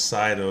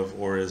outside of,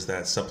 or is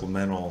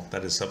supplemental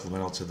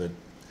to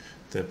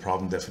the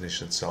problem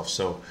definition itself.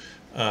 So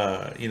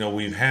you know,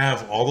 we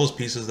have all those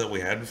pieces that we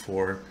had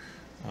before,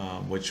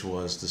 which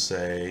was to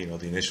say, you know,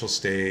 the initial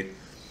state,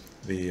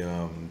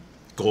 the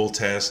goal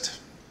test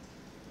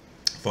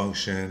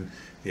function,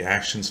 the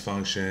actions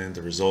function,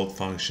 the result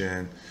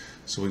function.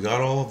 So we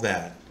got all of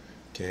that,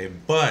 okay?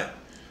 But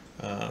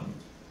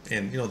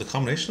and you know, the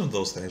combination of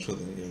those things,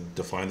 with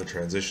define the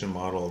transition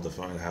model,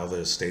 define how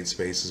the state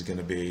space is going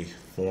to be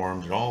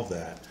formed, and all of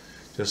that,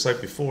 just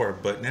like before.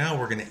 But now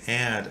we're going to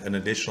add an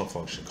additional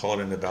function, call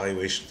it an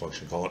evaluation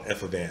function, call it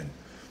f of n,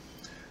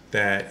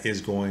 that is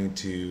going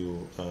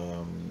to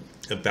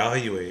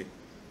evaluate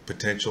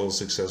potential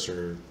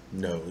successor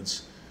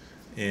nodes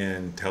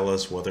and tell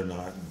us whether or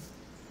not,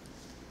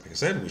 like I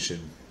said, we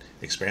should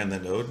expand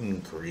that node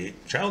and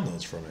create child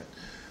nodes from it.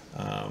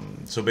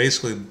 So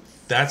basically,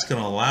 that's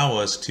going to allow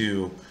us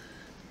to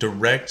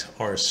direct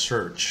our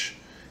search.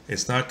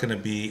 It's not going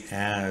to be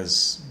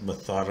as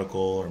methodical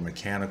or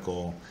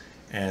mechanical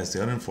as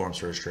the uninformed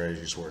search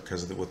strategies were,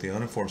 because with the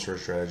uninformed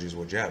search strategies,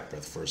 what you have,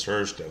 breadth first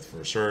search, depth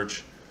first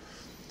search,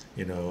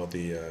 you know,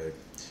 the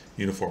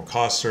uniform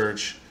cost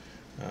search,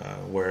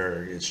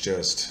 where it's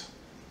just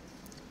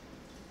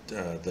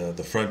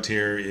the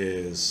frontier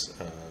is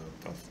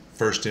a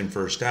first in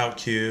first out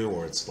queue,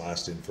 or it's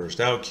last in first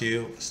out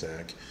queue, a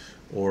stack,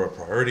 or a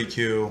priority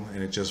queue,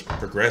 and it just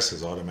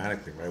progresses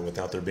automatically, right,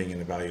 without there being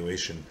an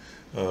evaluation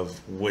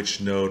of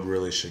which node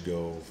really should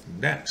go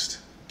next.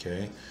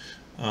 Okay,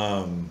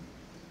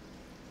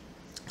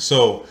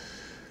 so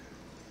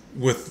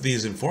with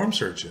these informed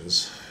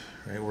searches,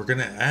 right, we're going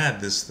to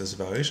add this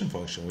evaluation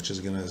function, which is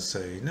going to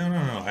say,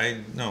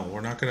 no,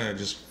 we're not going to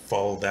just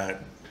follow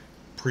that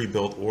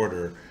pre-built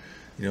order.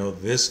 You know,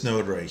 this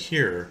node right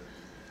here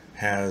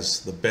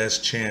has the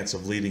best chance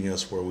of leading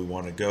us where we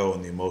want to go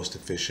in the most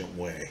efficient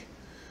way,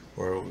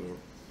 or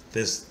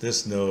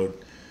this node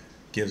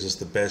gives us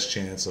the best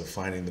chance of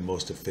finding the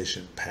most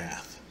efficient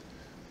path.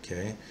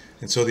 Okay,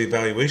 and so the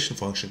evaluation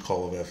function,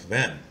 call of f of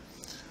n,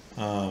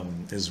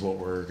 is what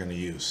we're going to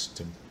use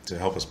to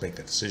help us make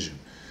that decision.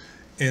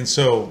 And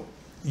so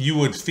you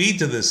would feed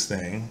to this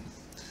thing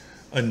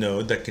a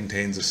node that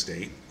contains a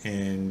state,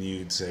 and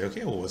you'd say,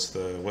 okay, well, what's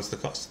the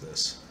cost of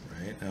this,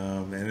 right?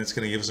 And it's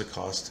going to give us a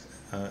cost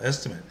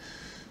estimate.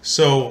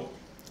 So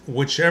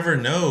whichever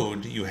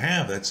node you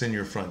have that's in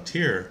your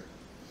frontier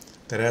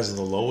that has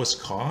the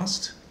lowest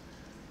cost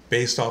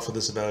based off of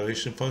this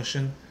evaluation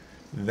function,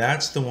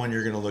 that's the one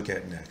you're going to look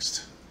at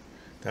next.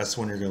 That's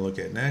the one you're going to look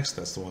at next.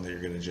 That's the one that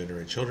you're going to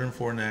generate children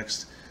for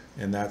next.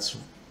 And that's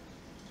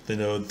the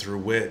node through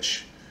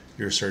which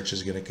your search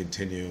is going to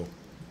continue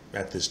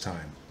at this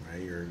time,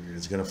 right?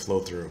 It's going to flow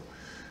through.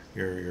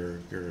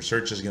 Your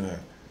search is going to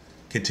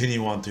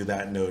continue on through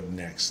that node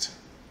next,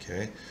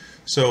 okay?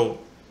 So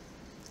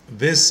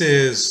this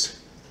is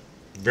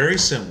very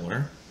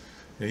similar.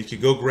 Now you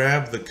could go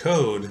grab the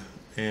code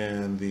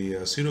and the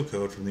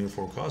pseudocode from the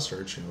uniform cost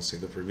search, and you'll see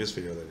the previous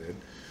video that I did.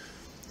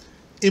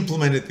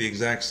 Implement it the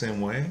exact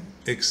same way,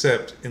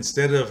 except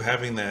instead of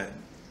having that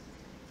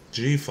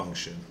G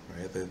function,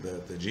 right,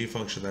 the G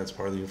function that's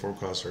part of the uniform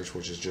cost search,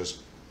 which is just,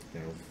 you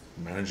know,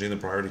 managing the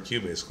priority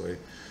queue basically,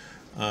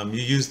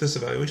 you use this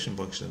evaluation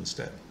function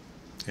instead,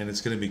 and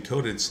it's going to be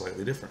coded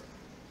slightly different,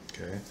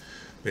 okay,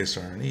 based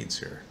on our needs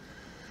here.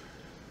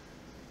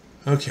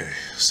 Okay,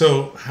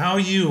 so how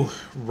you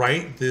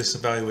write this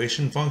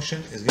evaluation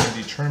function is going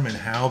to determine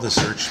how the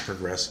search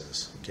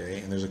progresses,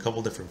 okay? And there's a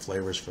couple different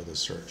flavors for this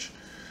search,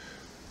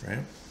 right?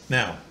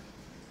 Now,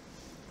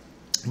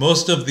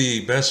 most of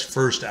the best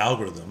first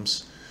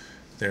algorithms,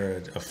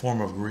 they're a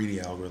form of greedy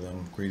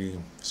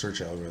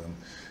search algorithm,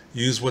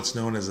 use what's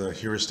known as a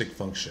heuristic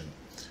function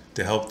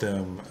to help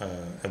them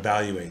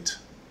evaluate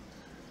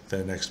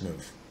the next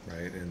move,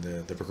 right, and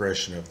the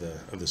progression of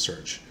the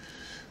search.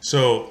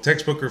 So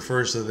textbook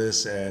refers to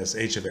this as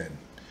h of n,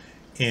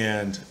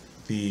 and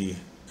the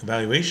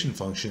evaluation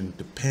function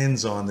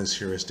depends on this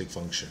heuristic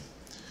function,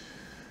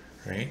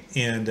 right?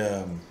 And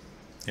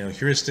you know,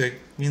 heuristic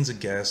means a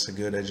guess, a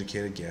good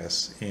educated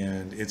guess,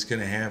 and it's going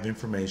to have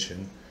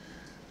information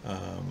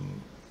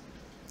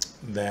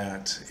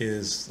that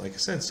is, like I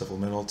said,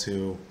 supplemental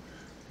to,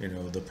 you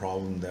know, the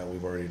problem that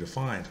we've already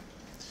defined.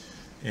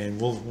 And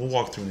we'll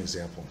walk through an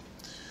example.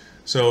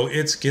 So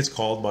it gets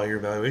called by your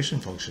evaluation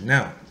function.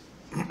 Now,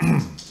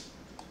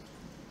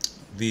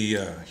 the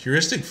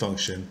heuristic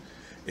function,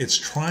 it's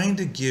trying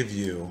to give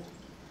you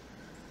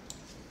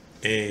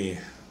a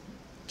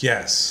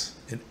guess,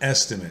 an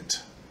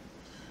estimate,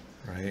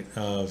 right,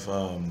 of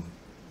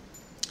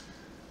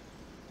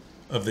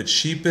the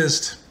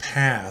cheapest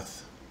path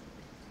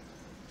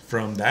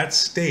from that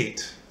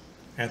state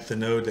at the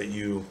node that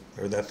you,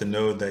 or that the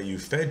node that you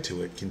fed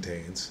to it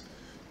contains,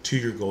 to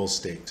your goal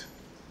state.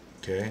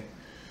 Okay,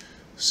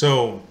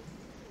 so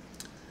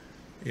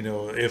you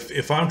know,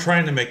 if I'm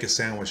trying to make a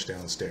sandwich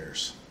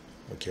downstairs,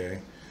 okay,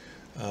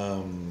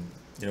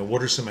 you know,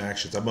 what are some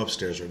actions? I'm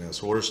upstairs right now,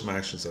 so what are some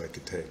actions that I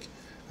could take?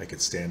 I could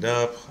stand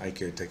up, I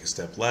could take a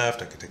step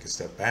left, I could take a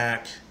step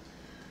back,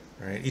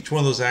 right? Each one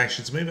of those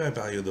actions, maybe I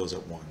value those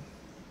at 1.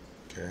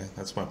 Okay,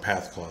 that's my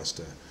path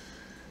cost.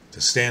 To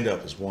stand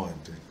up is 1,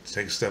 to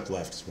take a step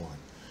left is 1.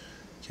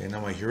 Okay,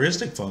 now my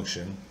heuristic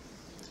function,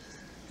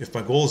 if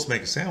my goal is to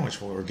make a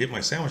sandwich, or get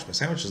my sandwich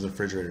is in the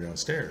refrigerator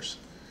downstairs.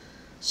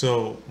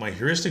 So my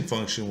heuristic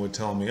function would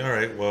tell me, all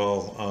right,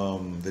 well,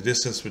 the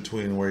distance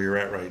between where you're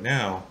at right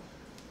now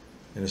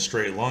in a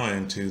straight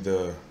line to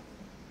the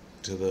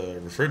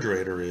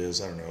refrigerator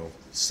is, I don't know,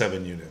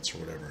 7 units or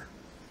whatever,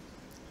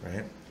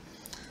 right?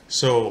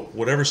 So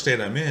whatever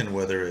state I'm in,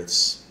 whether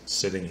it's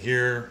sitting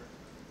here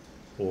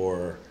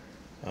or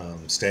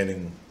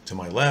standing to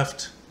my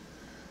left,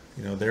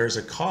 you know, there's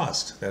a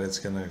cost that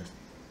I'm going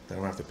to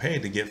have to pay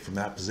to get from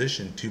that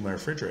position to my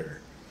refrigerator.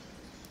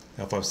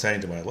 Now, if I'm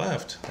standing to my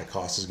left, that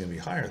cost is going to be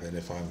higher than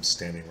if I'm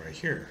standing right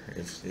here,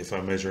 if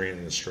I'm measuring it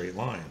in a straight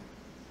line.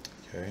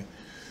 Okay,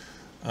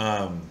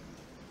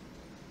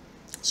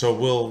 so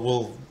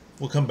we'll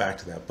come back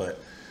to that, but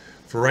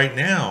for right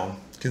now,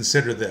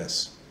 consider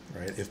this,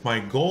 right? If my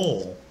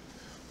goal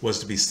was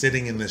to be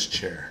sitting in this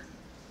chair,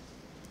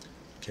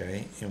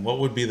 okay, and what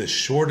would be the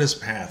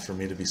shortest path for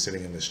me to be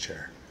sitting in this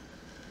chair?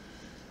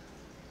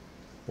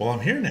 Well,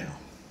 I'm here now.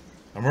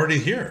 I'm already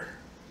here.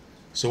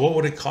 So what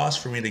would it cost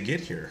for me to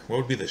get here? What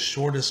would be the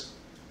shortest,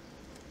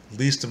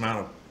 least amount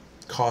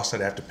of cost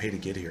I'd have to pay to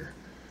get here?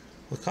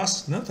 Well, it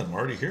costs nothing. I'm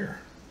already here.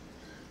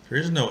 There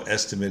is no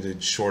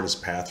estimated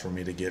shortest path for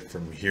me to get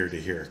from here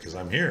to here because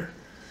I'm here.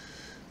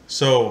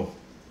 So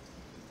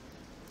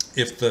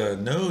if the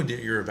node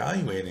that you're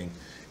evaluating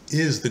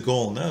is the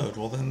goal node,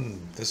 well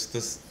then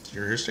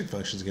your heuristic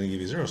function is going to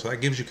give you 0. So that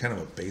gives you kind of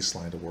a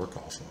baseline to work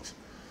off of.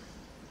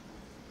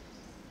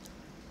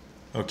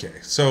 Okay,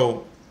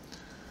 so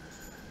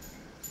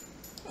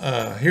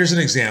here's an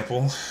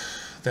example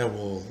that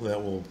we'll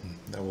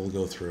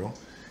go through,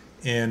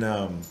 and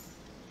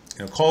you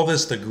know, call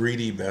this the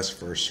greedy best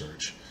first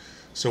search.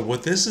 So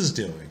what this is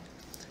doing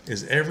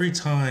is every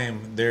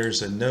time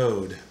there's a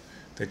node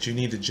that you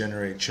need to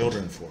generate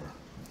children for,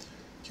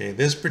 okay,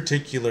 this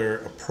particular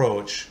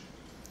approach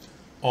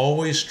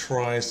always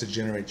tries to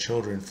generate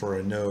children for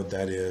a node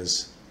that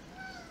is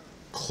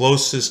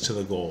closest to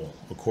the goal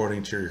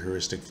according to your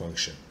heuristic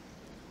function.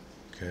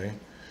 Okay,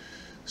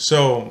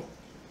 so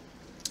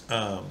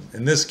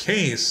in this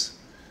case,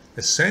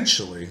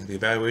 essentially the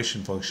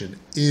evaluation function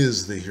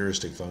is the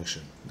heuristic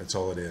function. That's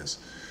all it is.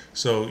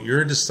 So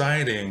you're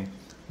deciding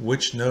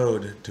which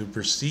node to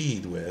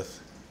proceed with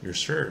your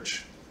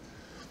search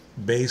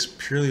based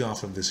purely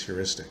off of this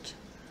heuristic.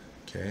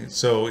 Okay,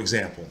 so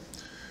example,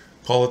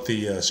 call it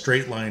the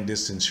straight line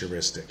distance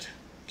heuristic.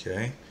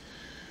 Okay,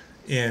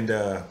 and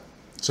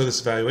so this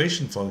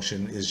evaluation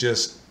function is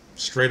just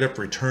straight up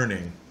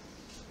returning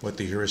what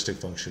the heuristic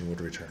function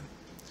would return.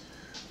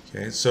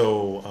 Okay,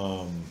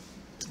 so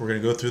we're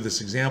going to go through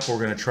this example.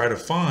 We're going to try to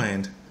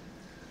find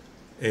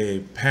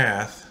a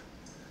path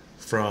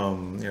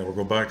from, you know,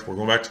 we're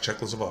going back to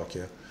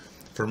Czechoslovakia,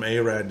 from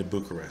Arad to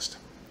Bucharest.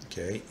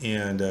 Okay,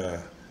 and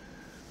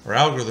our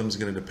algorithm is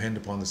going to depend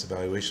upon this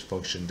evaluation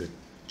function to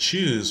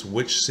choose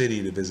which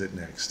city to visit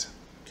next.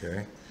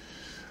 Okay,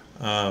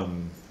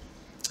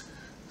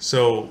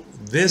 so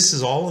this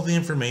is all of the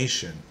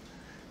information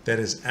that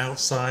is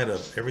outside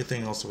of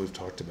everything else that we've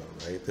talked about,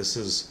 right? This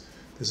is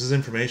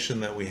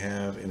information that we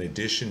have in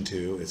addition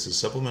to, it's a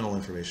supplemental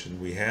information.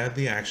 We had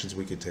the actions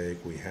we could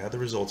take, we had the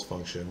results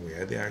function, we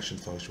had the action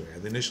function, we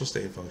had the initial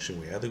state function,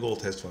 we had the goal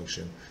test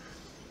function,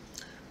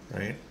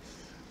 right?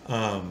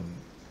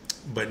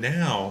 But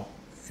now,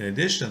 in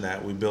addition to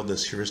that, we build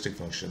this heuristic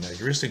function. That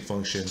heuristic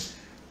function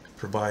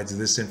provides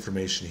this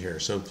information here.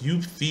 So if you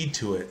feed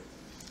to it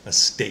a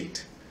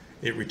state,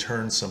 it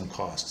returns some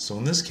cost. So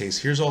in this case,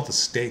 here's all the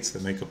states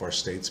that make up our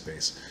state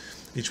space.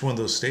 Each one of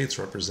those states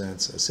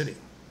represents a city.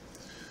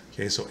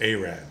 Okay, so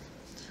ARAD.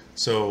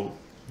 So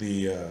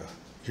the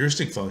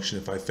heuristic function,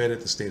 if I fed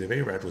it the state of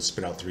ARAD, would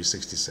spit out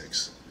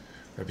 366,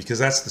 right? Because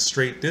that's the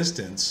straight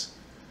distance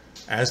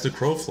as the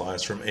crow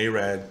flies from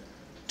ARAD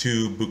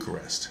to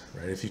Bucharest,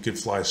 right? If you could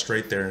fly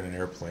straight there in an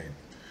airplane,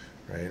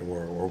 right,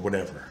 or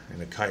whatever,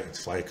 in a kite,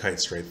 fly a kite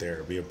straight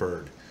there, be a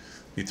bird,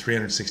 be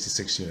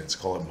 366 units,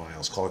 call it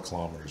miles, call it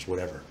kilometers,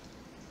 whatever.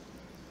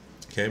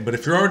 Okay, but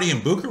if you're already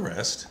in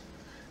Bucharest,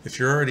 if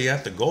you're already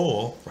at the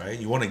goal, right,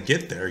 you want to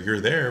get there,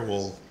 you're there,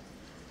 well,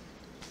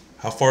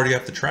 how far do you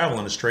have to travel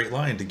in a straight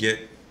line to get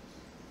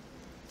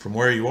from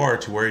where you are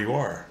to where you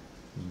are?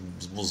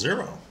 Well,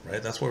 0,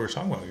 right? That's what we're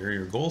talking about. You're at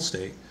your goal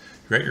state.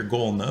 You're at your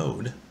goal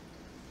node.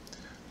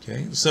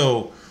 Okay,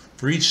 so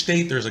for each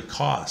state, there's a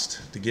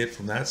cost to get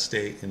from that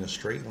state in a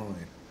straight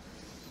line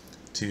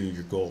to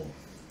your goal.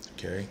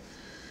 Okay,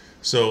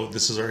 so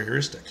this is our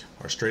heuristic,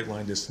 our straight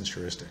line distance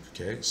heuristic.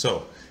 Okay,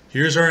 so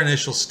here's our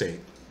initial state.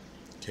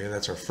 Okay,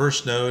 that's our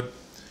first node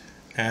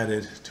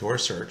added to our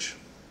search.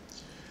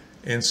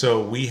 And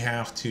so we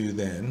have to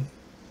then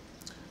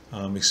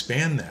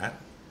expand that,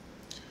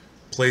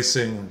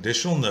 placing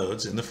additional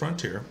nodes in the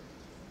frontier.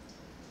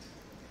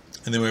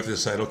 And then we have to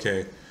decide,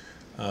 okay,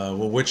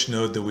 well, which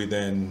node do we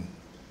then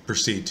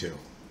proceed to?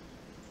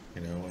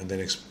 You know, and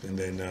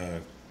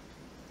then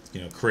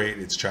you know, create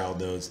its child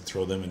nodes and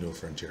throw them into a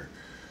frontier.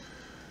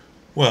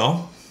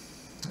 Well,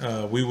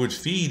 we would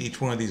feed each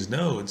one of these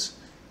nodes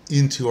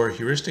into our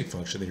heuristic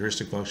function. The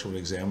heuristic function would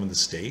examine the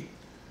state,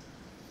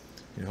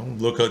 you know,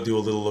 look up, do a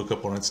little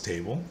lookup on its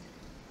table,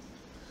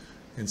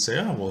 and say,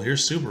 oh, well,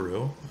 here's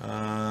Subaru.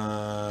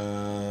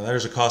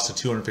 There's a cost of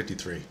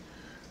 253,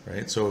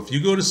 right? So if you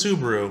go to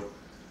Subaru,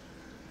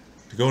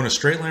 to go in a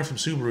straight line from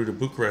Subaru to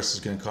Bucharest is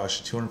going to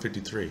cost you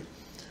 253.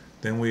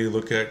 Then we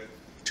look at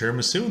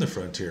Tiramisu in the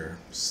frontier.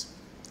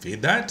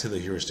 Feed that to the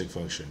heuristic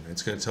function.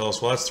 It's going to tell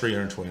us, well, that's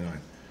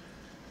 329.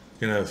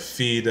 Going to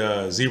feed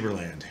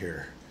Zebraland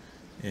here,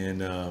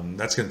 and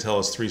that's going to tell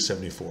us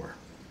 374.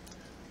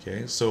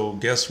 Okay, so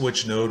guess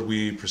which node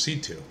we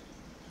proceed to,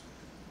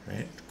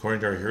 right?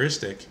 According to our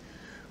heuristic,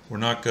 we're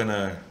not going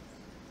to,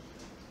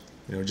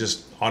 you know,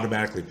 just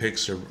automatically pick,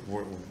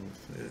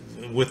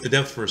 with the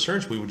depth first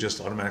search, we would just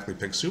automatically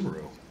pick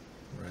Subaru,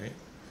 right?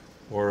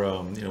 Or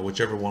you know,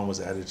 whichever one was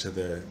added to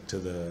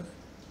the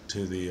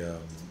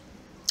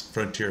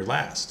frontier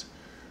last,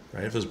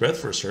 right? If it was breadth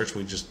first search,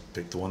 we just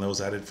pick the one that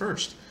was added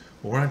first.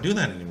 Well, we're not doing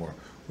that anymore.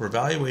 We're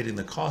evaluating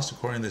the cost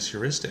according to this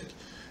heuristic.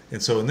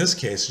 And so in this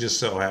case, it just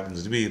so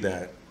happens to be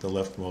that the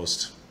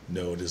leftmost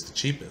node is the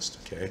cheapest,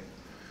 okay?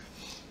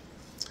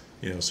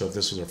 You know, so if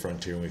this was a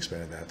frontier and we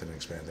expanded that, then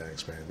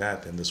expanded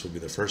that, then this would be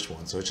the first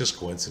one. So it's just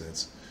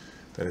coincidence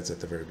that it's at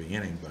the very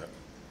beginning. But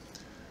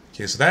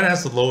okay, so that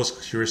has the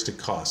lowest heuristic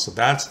cost. So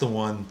that's the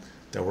one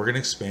that we're going to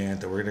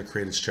expand, that we're going to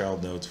create its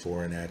child nodes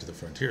for and add to the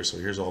frontier. So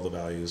here's all the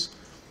values.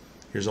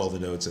 Here's all the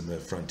nodes in the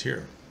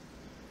frontier.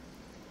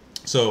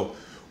 So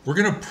we're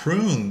going to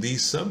prune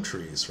these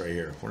subtrees right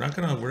here. We're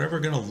never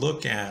going to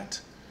look at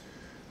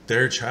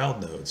their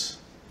child nodes,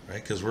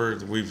 right? Because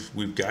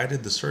we've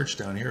guided the search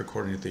down here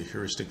according to the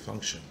heuristic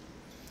function.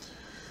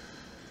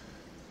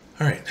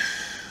 All right.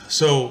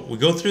 So we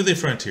go through the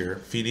frontier,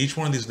 feed each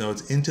one of these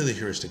nodes into the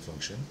heuristic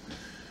function,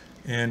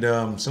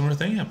 and similar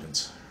thing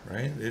happens,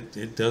 right?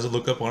 It does a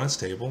lookup on its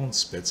table and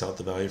spits out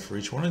the value for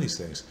each one of these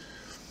things.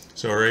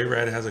 So our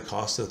ARAD has a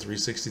cost of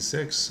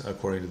 366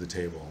 according to the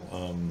table.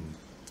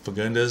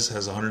 Fagundes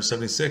has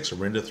 176,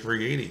 Orinda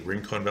 380,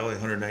 Rincon Valley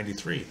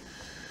 193.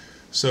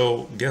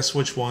 So guess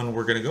which one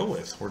we're going to go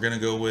with? We're going to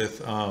go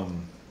with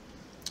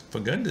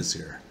Fagundes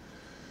here.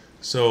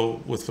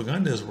 So with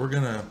Fagundes, we're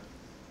going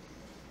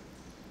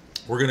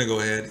to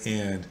go ahead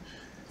and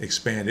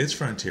expand its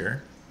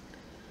frontier,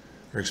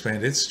 or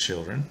expand its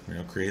children, you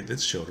know, create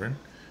its children,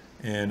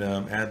 and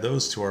add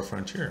those to our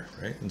frontier,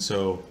 right? And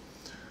so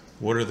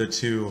what are the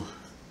two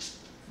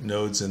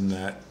nodes in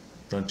that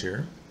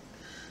frontier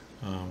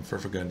for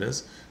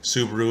Fagundes?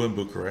 Subaru and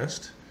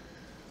Bucharest.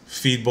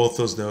 Feed both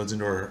those nodes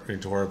into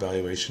our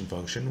evaluation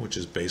function, which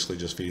is basically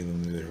just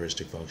feeding them the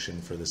heuristic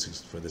function for this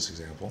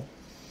example.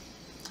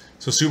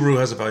 So Subaru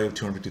has a value of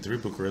 253,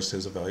 Bucharest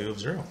has a value of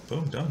 0.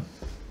 Boom, done.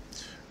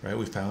 Right,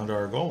 we found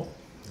our goal.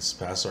 This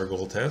passed our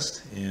goal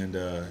test, and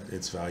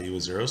its value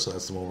is 0, so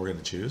that's the one we're going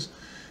to choose.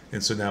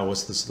 And so now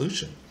what's the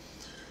solution?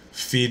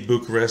 Feed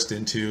Bucharest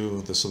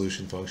into the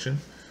solution function,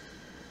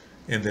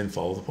 and then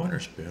follow the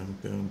pointers. Boom,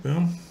 boom,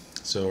 boom.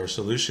 So our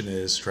solution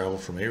is travel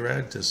from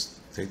ARAD to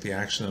take the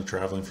action of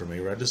traveling from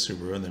ARAD to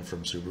Subaru, and then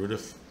from Subaru to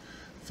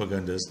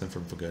Fagundes, then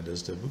from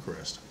Fagundes to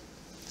Bucharest.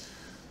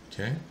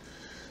 Okay.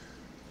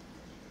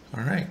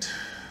 All right.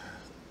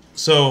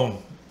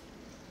 So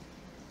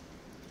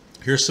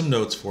here's some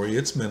notes for you.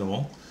 It's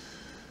minimal.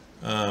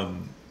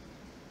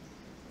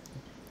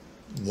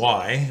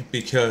 Why?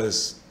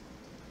 Because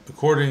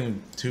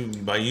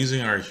by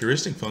using our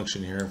heuristic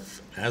function here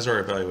as our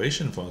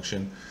evaluation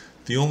function,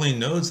 the only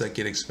nodes that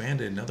get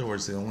expanded, in other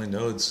words, the only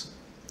nodes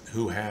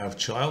who have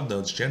child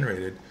nodes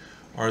generated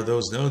are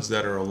those nodes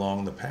that are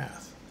along the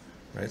path,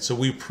 right? So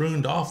we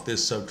pruned off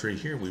this subtree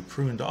here, we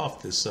pruned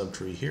off this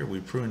subtree here, we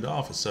pruned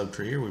off a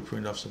subtree here, we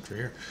pruned off a subtree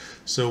here.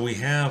 So we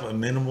have a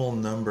minimal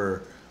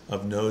number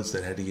of nodes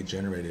that had to get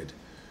generated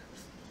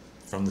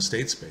from the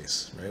state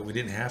space, right? We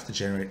didn't have to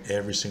generate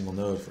every single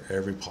node for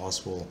every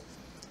possible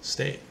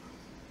state,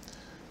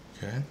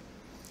 okay?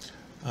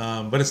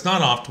 But it's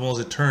not optimal. As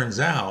it turns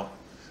out,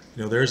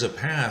 there's a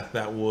path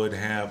that would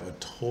have a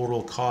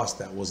total cost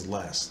that was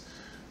less,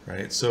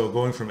 right? So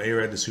going from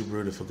Arad to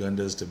Subaru to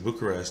Fagundes to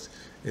Bucharest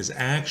is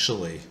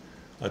actually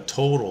a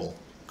total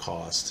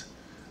cost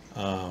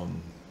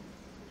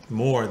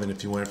more than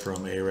if you went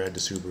from Arad to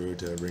Subaru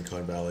to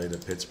Rincon Valley to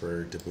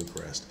Pittsburgh to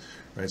Bucharest,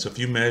 right? So if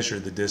you measure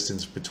the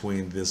distance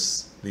between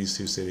these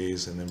two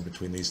cities, and then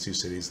between these two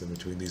cities, then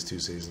between these two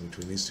cities, and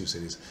between these two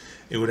cities,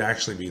 it would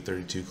actually be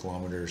 32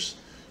 kilometers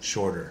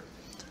shorter,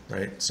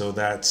 right? So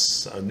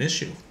that's an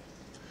issue,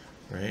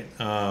 right,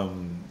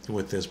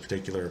 with this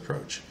particular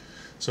approach.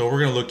 So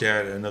we're going to look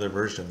at another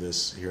version of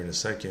this here in a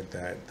second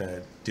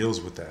that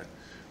deals with that,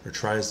 or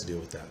tries to deal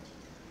with that.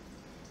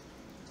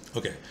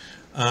 Okay,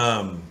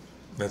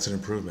 that's an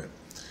improvement.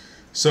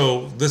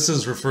 So this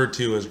is referred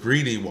to as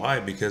greedy. Why?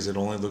 Because it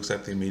only looks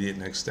at the immediate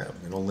next step.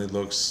 It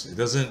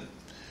doesn't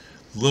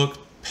look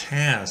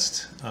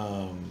past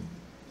 4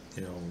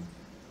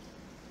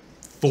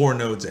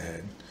 nodes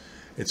ahead.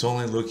 It's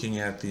only looking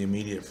at the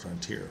immediate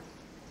frontier.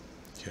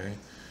 Okay.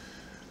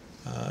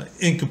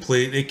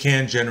 Incomplete. It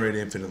can generate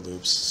infinite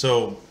loops.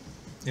 So,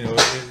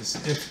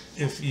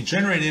 if you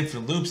generate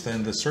infinite loops,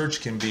 then the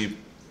search can be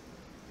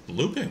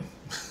looping.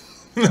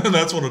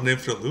 That's what an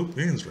infinite loop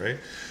means, right?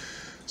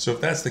 So if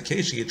that's the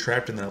case, you get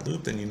trapped in that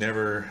loop, then you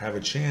never have a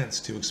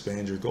chance to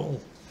expand your goal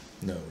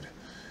node.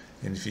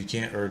 And if you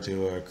can't, or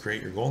to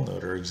create your goal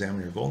node or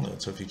examine your goal node.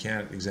 So if you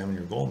can't examine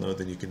your goal node,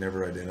 then you can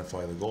never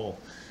identify the goal.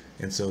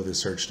 And so the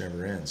search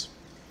never ends.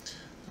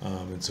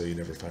 And so you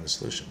never find a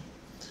solution.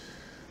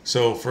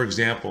 So for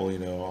example,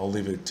 I'll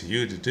leave it to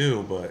you to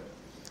do, but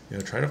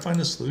try to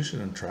find a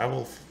solution and try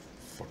to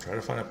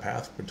find a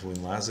path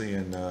between Lazy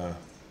and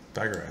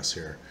Fagaras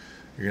here.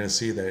 You're going to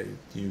see that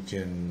you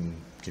can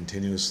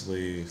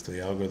continuously, the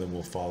algorithm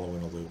will follow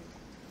in a loop.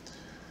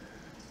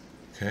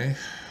 Okay.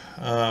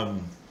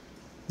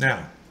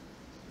 Now,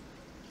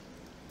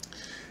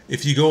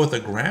 if you go with a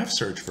graph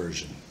search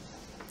version,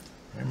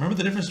 remember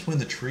the difference between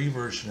the tree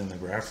version and the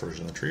graph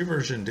version. The tree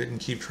version didn't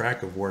keep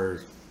track of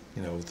where,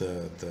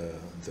 the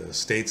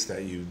states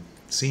that you'd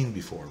seen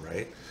before,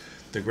 right?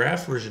 The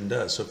graph version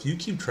does. So if you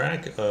keep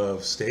track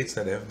of states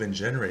that have been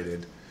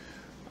generated,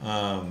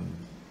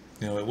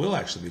 it will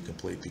actually be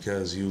complete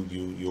because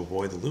you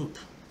avoid the loop,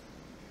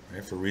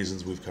 right? For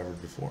reasons we've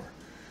covered before.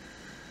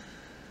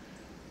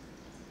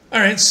 All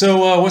right.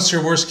 So what's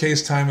your worst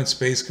case time and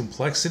space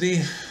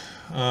complexity?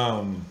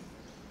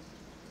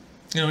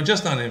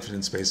 Just on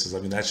infinite spaces,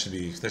 that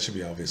should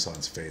be obvious on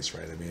its face,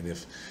 right?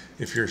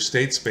 If your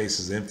state space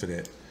is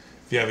infinite,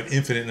 if you have an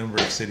infinite number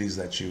of cities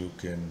that you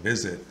can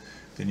visit,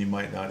 then you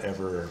might not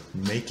ever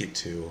make it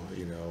to,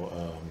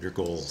 your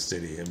goal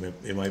city.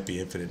 It might be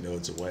infinite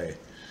nodes away.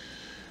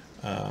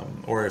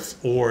 Or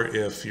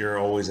if you're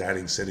always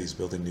adding cities,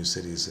 building new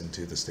cities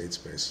into the state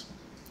space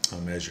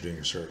as you're doing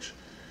your search.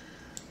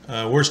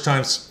 The worst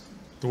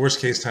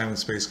case time and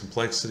space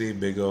complexity,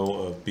 big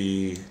O of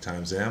B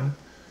times M,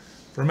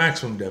 for a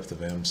maximum depth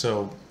of M.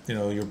 So,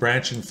 your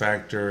branching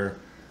factor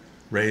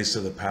raised to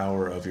the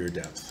power of your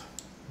depth,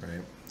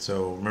 right?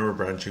 So remember,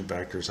 branching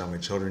factor is how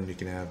many children you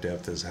can have,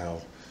 depth is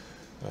how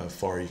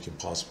far you can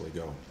possibly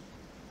go.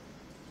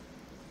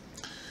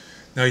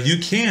 Now you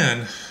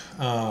can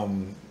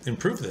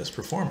improve this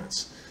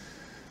performance.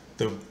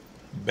 The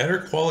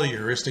better quality your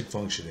heuristic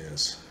function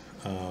is,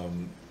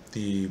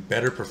 the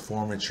better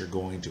performance you're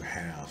going to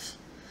have.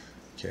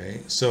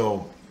 Okay,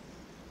 so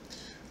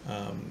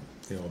a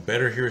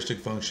better heuristic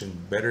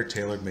function, better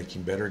tailored,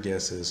 making better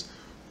guesses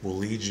will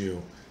lead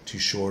you to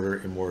shorter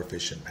and more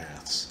efficient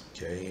paths.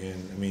 Okay,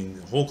 and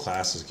whole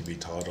classes can be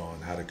taught on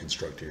how to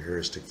construct your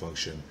heuristic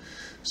function.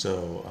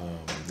 So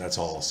that's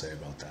all I'll say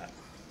about that.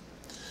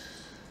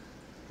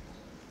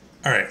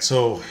 All right,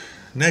 so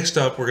next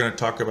up we're going to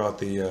talk about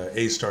the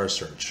A-star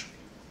search.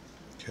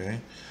 Okay,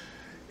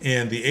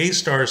 and the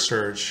A-star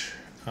search,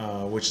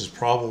 which is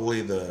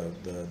probably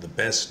the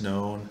best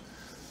known,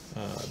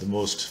 the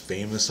most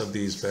famous of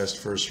these best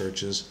first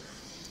searches,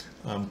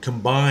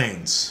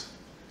 combines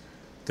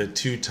the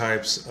two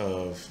types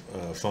of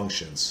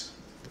functions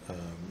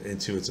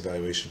into its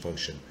evaluation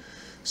function.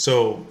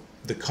 So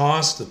the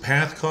cost, the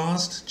path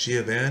cost, G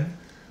of n,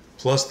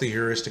 plus the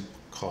heuristic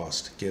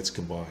cost gets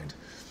combined.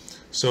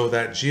 So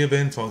that G of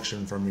n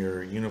function from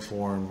your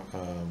uniform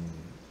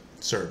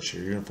search,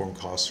 your uniform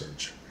cost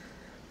search,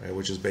 right,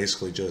 which is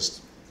basically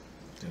just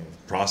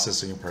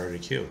processing a priority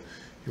queue.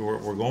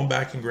 We're going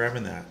back and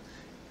grabbing that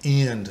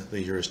and the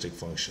heuristic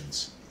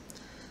functions.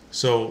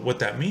 So what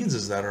that means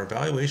is that our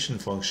evaluation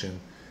function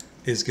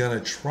is going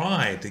to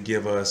try to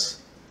give us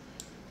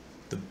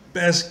the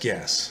best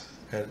guess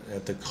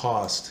at the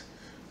cost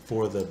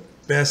for the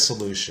best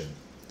solution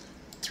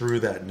through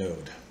that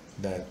node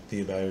that the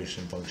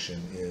evaluation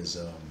function is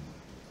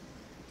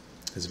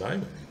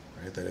evaluating,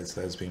 right? That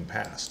it's being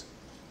passed.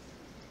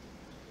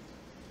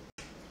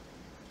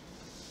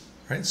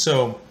 Right?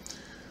 So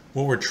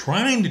what we're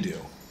trying to do,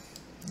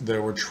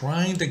 that we're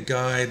trying to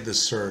guide the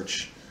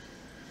search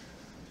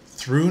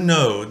through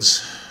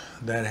nodes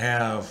that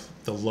have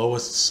the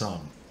lowest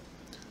sum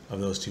of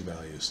those two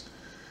values.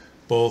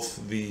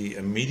 Both the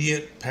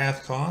immediate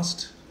path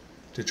cost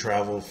to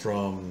travel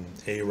from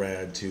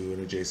ARAD to an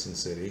adjacent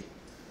city,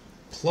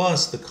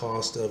 plus the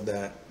cost of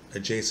that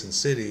adjacent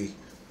city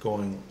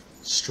going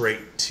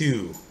straight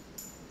to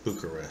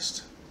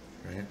Bucharest,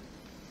 right?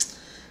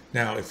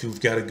 Now, if you've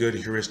got a good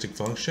heuristic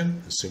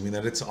function, assuming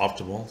that it's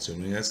optimal,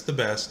 assuming that's the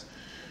best,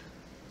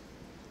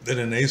 then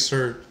an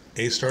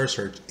A-star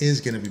search is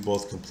going to be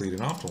both complete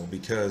and optimal,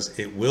 because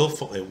it will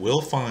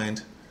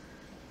find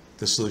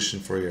the solution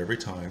for you every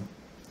time,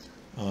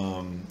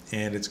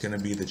 and it's going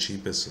to be the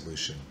cheapest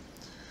solution.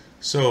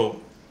 So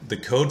the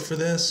code for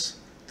this,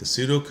 the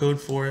pseudocode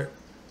for it,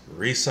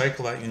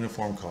 recycle that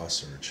uniform cost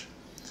search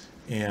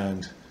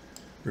and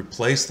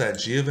replace that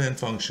G of n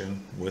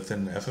function with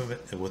an F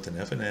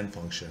of n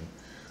function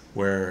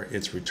where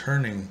it's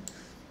returning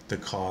the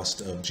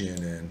cost of G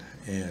and n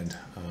and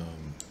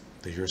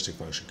the heuristic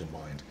function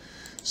combined.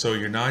 So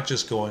you're not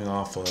just going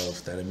off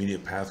of that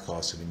immediate path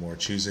cost anymore,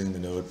 choosing the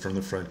node from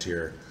the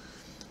frontier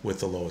with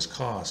the lowest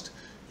cost.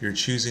 You're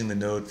choosing the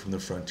node from the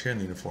frontier in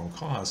the uniform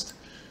cost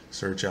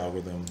search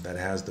algorithm that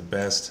has the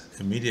best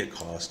immediate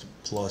cost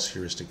plus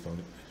heuristic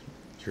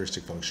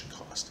function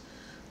cost.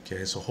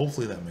 Okay, so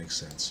hopefully that makes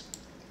sense.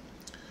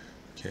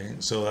 Okay,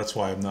 so that's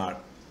why I'm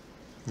not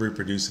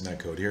reproducing that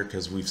code here,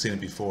 because we've seen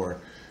it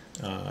before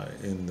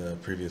in the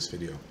previous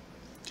video.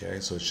 Okay,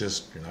 so it's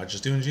just, you're not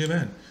just doing G of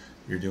n,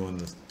 you're doing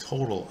the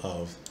total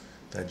of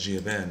that G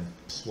of n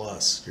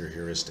plus your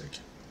heuristic.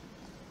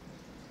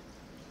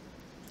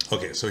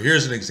 Okay, so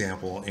here's an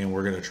example, and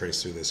we're going to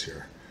trace through this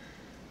here.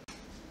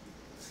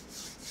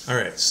 All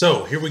right,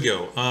 so here we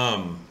go.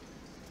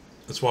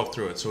 Let's walk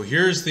through it. So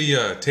here's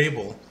the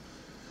table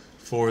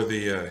for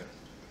the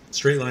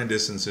straight line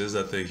distances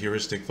that the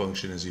heuristic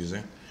function is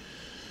using.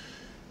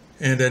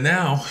 And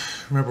now,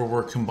 remember,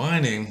 we're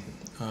combining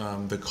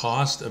the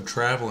cost of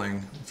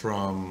traveling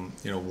from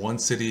one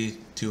city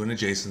to an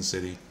adjacent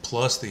city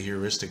plus the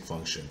heuristic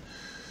function.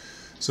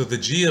 So the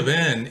G of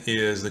n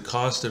is the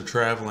cost of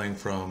traveling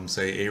from,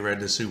 say, ARAD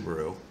to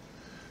Subaru,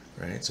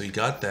 right? So you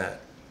got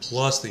that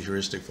plus the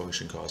heuristic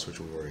function cost, which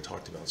we've already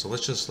talked about. So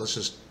let's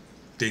just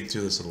dig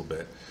through this a little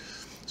bit.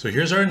 So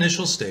here's our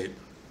initial state.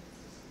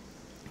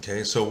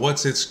 Okay, so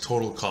what's its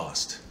total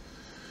cost?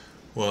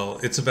 Well,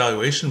 its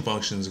evaluation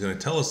function is going to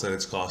tell us that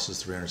its cost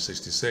is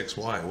 366.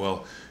 Why?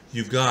 Well,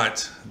 you've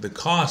got the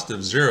cost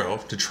of 0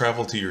 to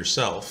travel to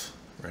yourself,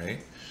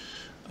 right?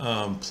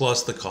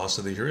 Plus the cost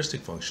of the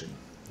heuristic function,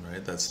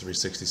 right? That's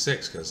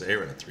 366 because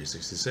ARAD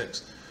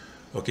 366.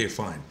 Okay,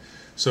 fine.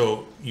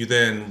 So you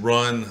then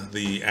run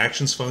the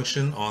actions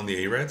function on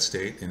the ARAD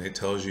state, and it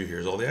tells you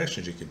here's all the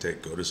actions you can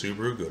take. Go to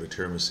Subaru, go to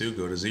Tiramisu,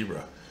 go to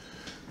Zebra.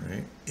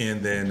 Right?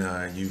 And then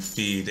you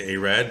feed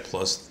ARAD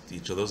plus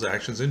each of those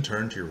actions in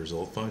turn to your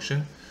result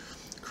function.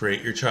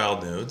 Create your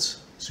child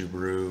nodes,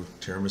 Subaru,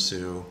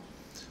 Tiramisu,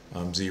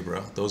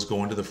 Zebra. Those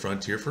go into the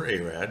frontier for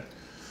ARAD.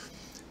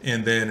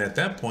 And then at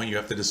that point you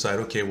have to decide,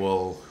 okay,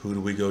 well, who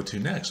do we go to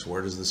next?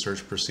 Where does the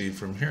search proceed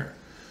from here?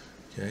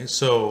 Okay,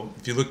 so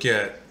if you look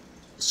at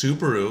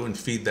Subaru and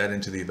feed that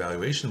into the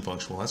evaluation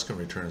function, well, that's going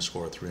to return a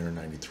score of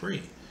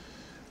 393.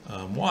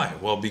 Why?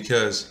 Well,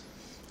 because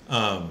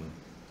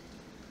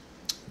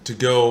to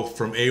go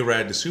from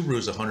ARAD to Subaru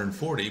is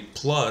 140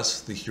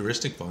 plus the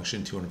heuristic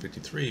function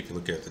 253. If you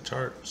look at the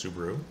chart,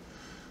 Subaru,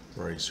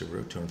 where are you,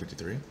 Subaru,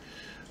 253.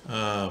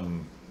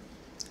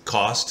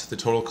 Cost, the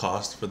total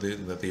cost for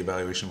that the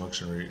evaluation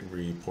function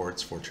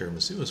reports for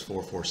Tiramisu is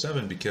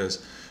 447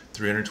 because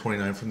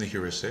 329 from the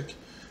heuristic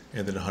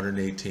and then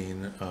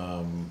 118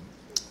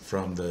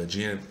 from the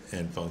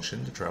GN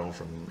function to travel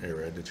from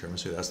ARAD to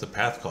Tiramisu. That's the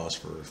path cost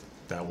for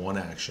that one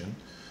action.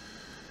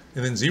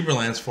 And then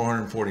Zebraland's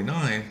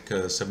 449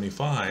 because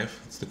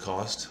 75, it's the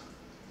cost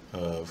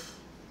of,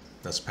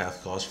 that's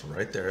path cost for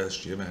right there, that's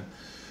G of n,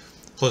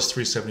 plus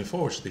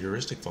 374, which is the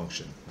heuristic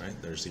function, right?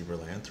 There's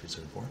Zebraland,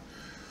 374.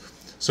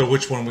 So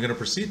which one are we going to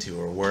proceed to,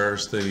 or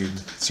where's the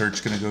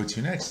search going to go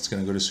to next? It's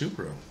going to go to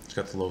Subaru. It's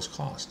got the lowest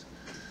cost.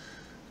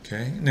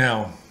 Okay,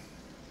 now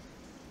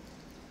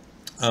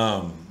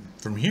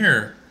from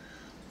here,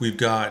 we've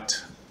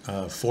got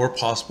 4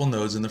 possible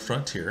nodes in the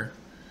frontier.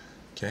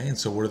 Okay, and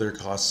so what are their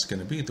costs going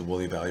to be? Well,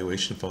 the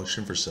evaluation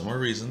function, for similar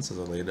reasons as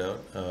I laid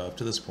out up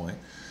to this point,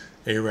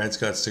 ARAD's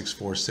got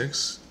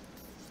 646,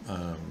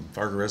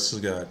 Vargaresa's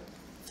got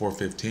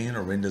 415,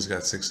 Orinda's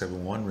got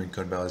 671,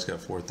 Rincon Valley's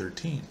got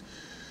 413.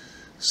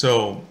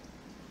 So,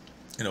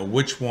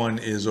 which one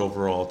is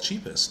overall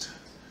cheapest?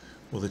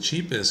 Well, the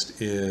cheapest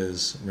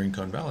is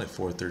Rincon Valley,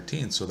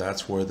 413, so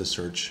that's where the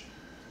search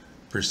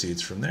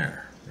proceeds from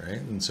there, right?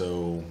 And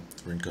so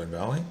Rincon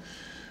Valley,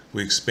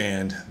 we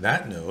expand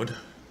that node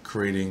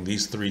creating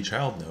these 3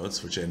 child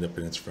nodes, which end up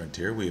in its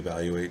frontier. We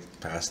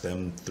pass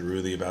them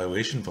through the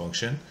evaluation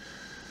function.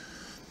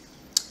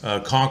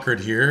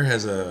 Concord here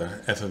has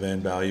a f of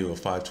n value of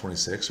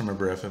 526.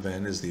 Remember, f of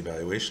n is the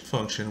evaluation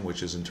function,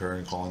 which is in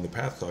turn calling the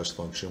path cost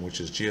function, which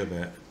is g of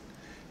n,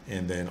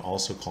 and then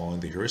also calling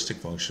the heuristic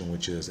function,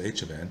 which is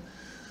h of n.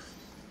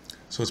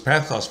 So its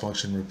path cost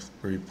function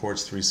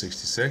reports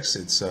 366.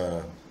 Its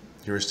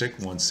heuristic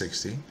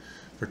 160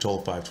 for a total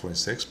of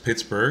 526.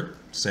 Pittsburgh,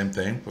 same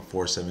thing, but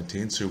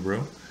 417.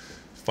 Subaru,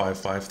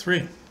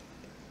 553.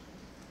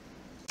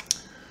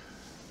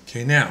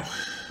 Okay, now,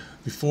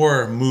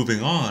 before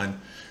moving on,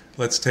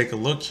 let's take a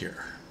look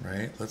here,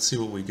 right? Let's see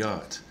what we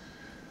got.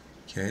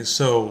 Okay,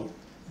 so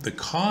the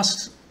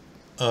cost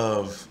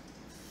of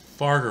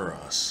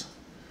Fargaros,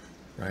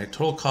 right?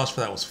 Total cost for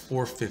that was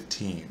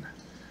 415.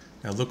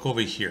 Now look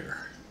over here.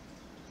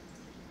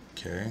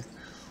 Okay,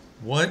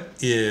 what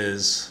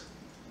is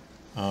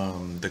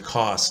the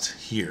cost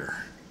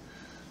here?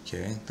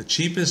 Okay, the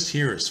cheapest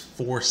here is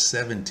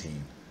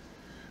 417.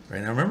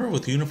 Right, now remember,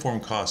 with uniform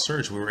cost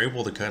search, we were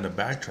able to kind of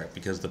backtrack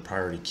because of the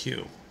priority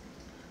queue,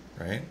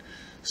 right?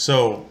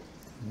 So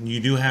you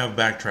do have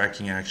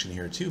backtracking action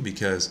here too,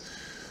 because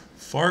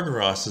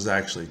Fargaros is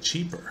actually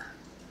cheaper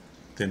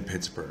than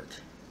Pittsburgh,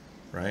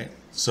 right?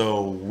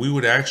 So we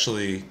would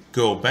actually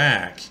go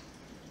back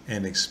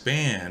and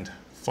expand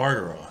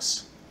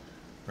Fargaros,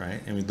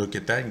 right? And we look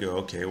at that and go,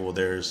 okay, well,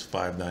 there's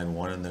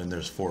 591 and then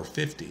there's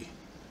 450,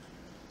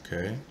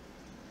 okay?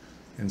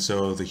 And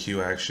so the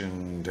queue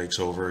action takes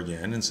over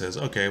again and says,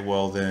 okay,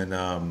 well then,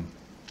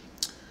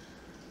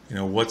 you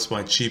know, what's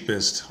my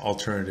cheapest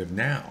alternative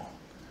now?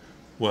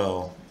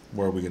 Well,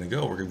 where are we going to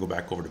go? We're going to go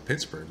back over to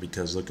Pittsburgh,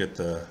 because look at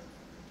the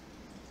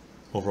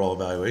overall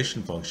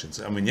evaluation functions.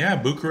 I mean, yeah,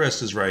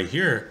 Bucharest is right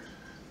here,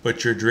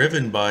 but you're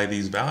driven by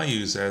these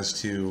values as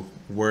to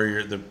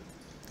where the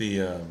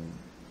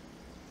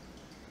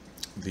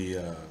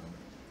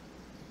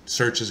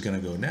search is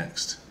going to go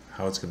next,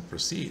 how it's going to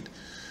proceed.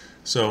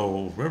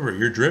 So remember,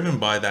 you're driven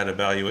by that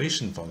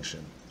evaluation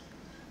function,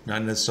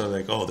 not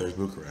necessarily like, oh, there's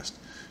Bucharest,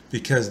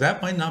 because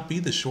that might not be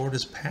the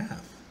shortest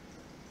path,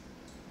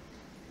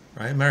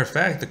 right? Matter of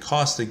fact, the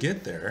cost to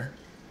get there,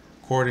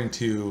 according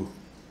to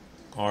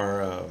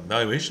our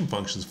evaluation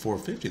function, is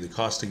 450. The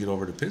cost to get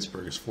over to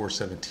Pittsburgh is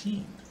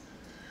 417,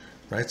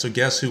 right? So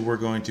guess who we're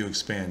going to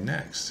expand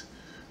next,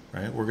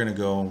 right? We're going to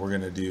go and we're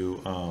going to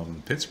do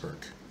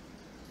Pittsburgh,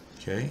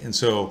 okay? And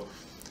so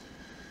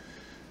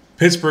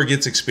Pittsburgh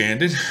gets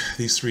expanded.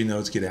 These 3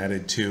 nodes get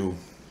added to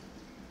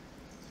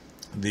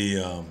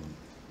the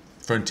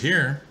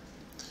frontier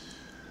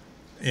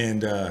and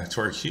to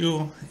our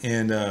queue.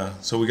 And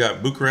so we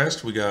got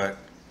Bucharest, we got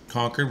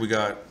Concord, we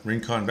got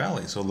Rincon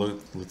Valley. So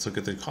let's look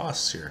at the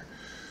costs here.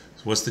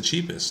 So what's the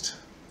cheapest?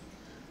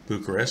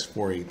 Bucharest,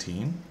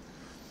 418.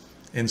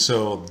 And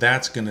so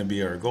that's going to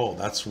be our goal.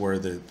 That's where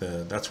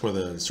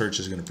the search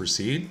is going to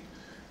proceed.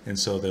 And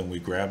so then we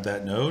grab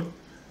that node,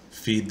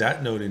 feed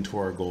that node into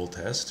our goal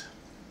test,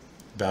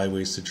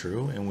 evaluates to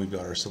true, and we've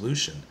got our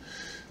solution.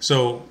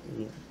 So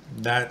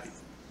that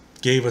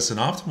gave us an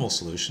optimal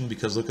solution,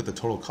 because look at the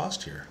total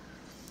cost here.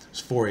 It's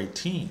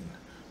 418.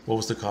 What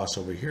was the cost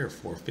over here?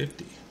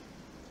 450.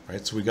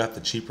 Right? So we got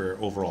the cheaper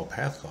overall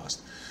path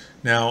cost.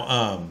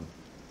 Now,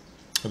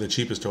 or the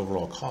cheapest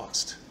overall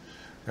cost.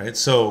 Right?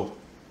 So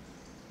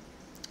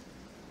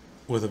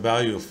with a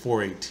value of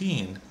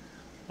 418,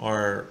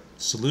 our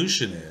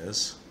solution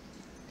is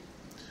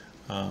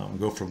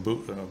go from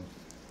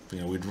you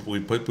know, we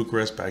put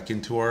Bucharest back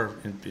into our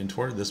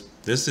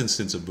this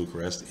instance of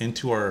Bucharest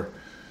into our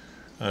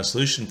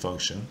solution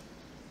function.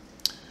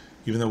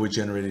 Even though we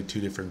generated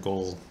 2 different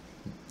goal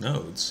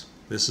nodes,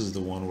 this is the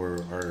one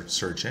where our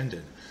search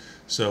ended.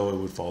 So it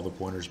would follow the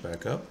pointers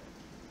back up,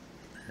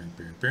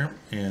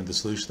 and the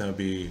solution that would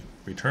be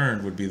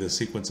returned would be the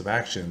sequence of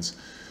actions.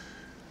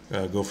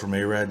 Go from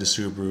Arad to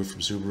Subaru,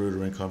 from Subaru to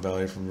Rincon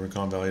Valley, from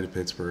Rincon Valley to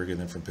Pittsburgh, and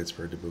then from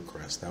Pittsburgh to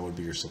Bucharest. That would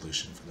be your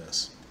solution for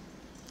this.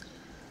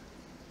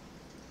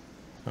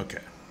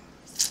 Okay.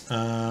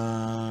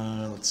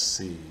 Let's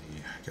see.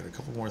 Got a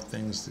couple more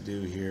things to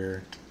do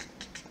here.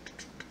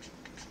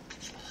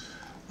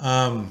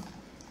 I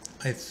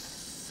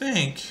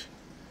think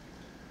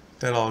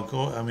that I'll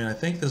go. I mean, I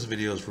think this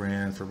video's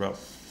ran for about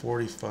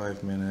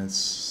 45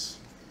 minutes.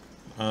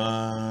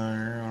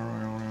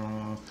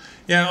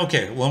 Yeah,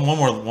 okay. One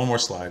more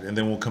slide, and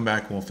then we'll come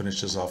back and we'll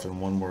finish this off in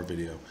one more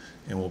video,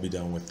 and we'll be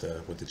done with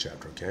the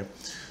chapter. Okay.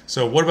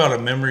 So, what about a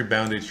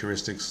memory-bounded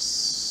heuristic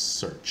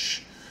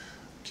search?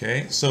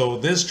 Okay. So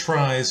this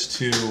tries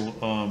to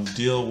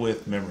deal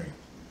with memory.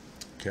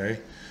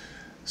 Okay.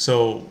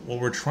 So what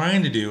we're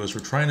trying to do is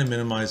we're trying to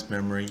minimize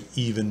memory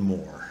even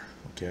more.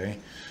 Okay.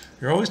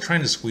 You're always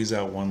trying to squeeze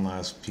out one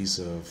last piece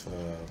of,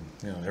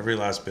 you know, every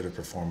last bit of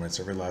performance,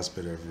 every last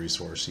bit of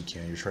resource you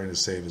can. You're trying to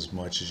save as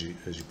much as you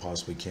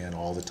possibly can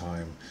all the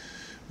time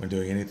when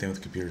doing anything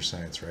with computer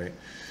science, right?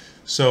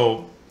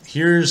 So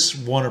here's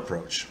one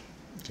approach.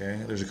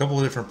 Okay, there's a couple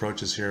of different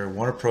approaches here.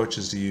 One approach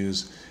is to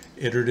use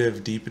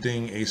iterative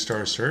deepening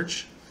A-star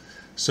search.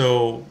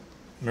 So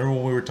remember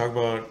when we were talking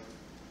about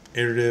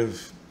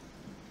iterative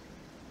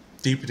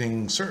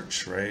deepening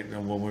search, right?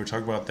 And when we were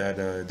talking about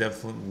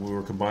that we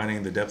were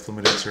combining the depth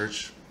limited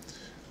search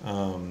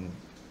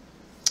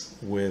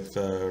with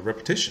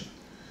repetition,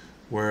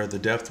 where the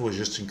depth was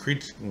just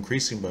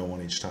increasing by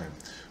 1 each time.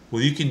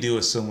 Well, you can do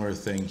a similar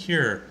thing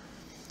here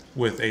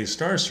with a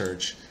star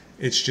search.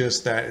 It's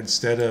just that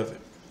instead of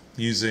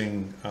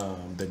using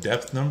the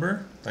depth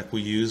number like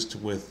we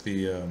used with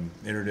the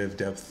iterative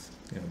depth,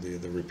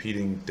 the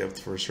repeating depth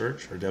first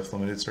search or depth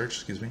limited search,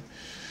 excuse me,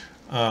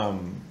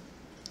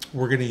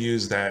 we're going to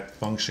use that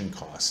function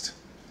cost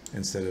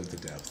instead of the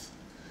depth.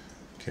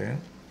 Okay.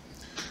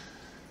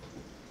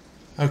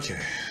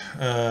 Okay.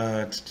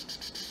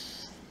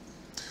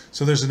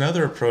 So there's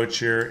another approach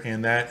here,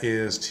 and that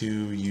is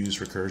to use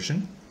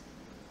recursion.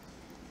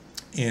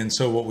 And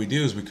so what we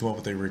do is we come up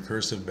with a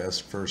recursive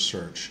best first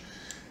search.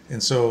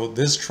 And so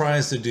this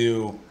tries to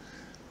do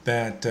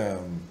that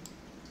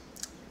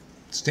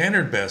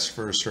standard best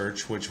first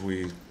search, which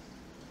we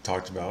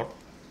talked about,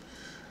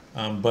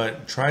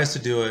 but tries to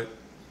do it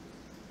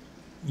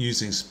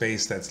using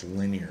space that's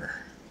linear,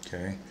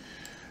 okay?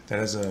 That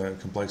has a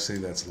complexity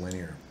that's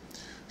linear.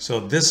 So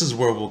this is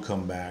where we'll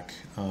come back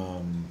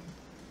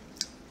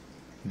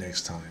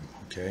next time,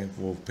 okay?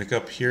 We'll pick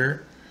up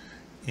here,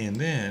 and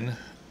then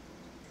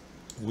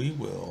we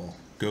will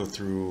go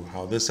through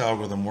how this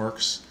algorithm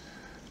works.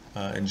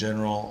 In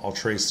general, I'll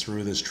trace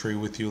through this tree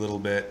with you a little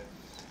bit,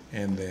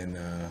 and then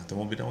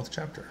we'll be done with the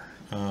chapter.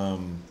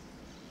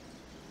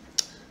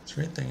 Is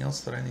there anything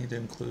else that I need to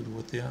include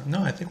with you?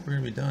 No, I think we're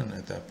going to be done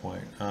at that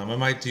point. I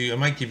might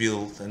give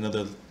you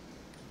another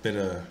bit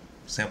of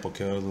sample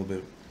code, a little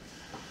bit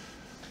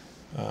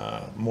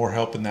more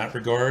help in that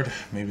regard.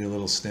 Maybe a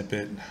little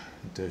snippet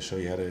to show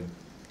you how to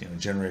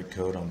generate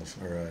code on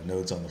the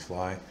nodes on the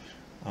fly.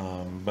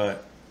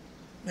 But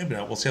maybe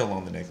not. We'll see how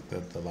long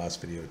the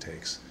last video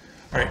takes.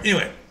 All right.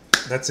 Anyway,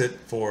 that's it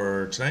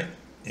for tonight,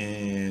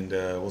 and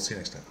we'll see you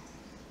next time.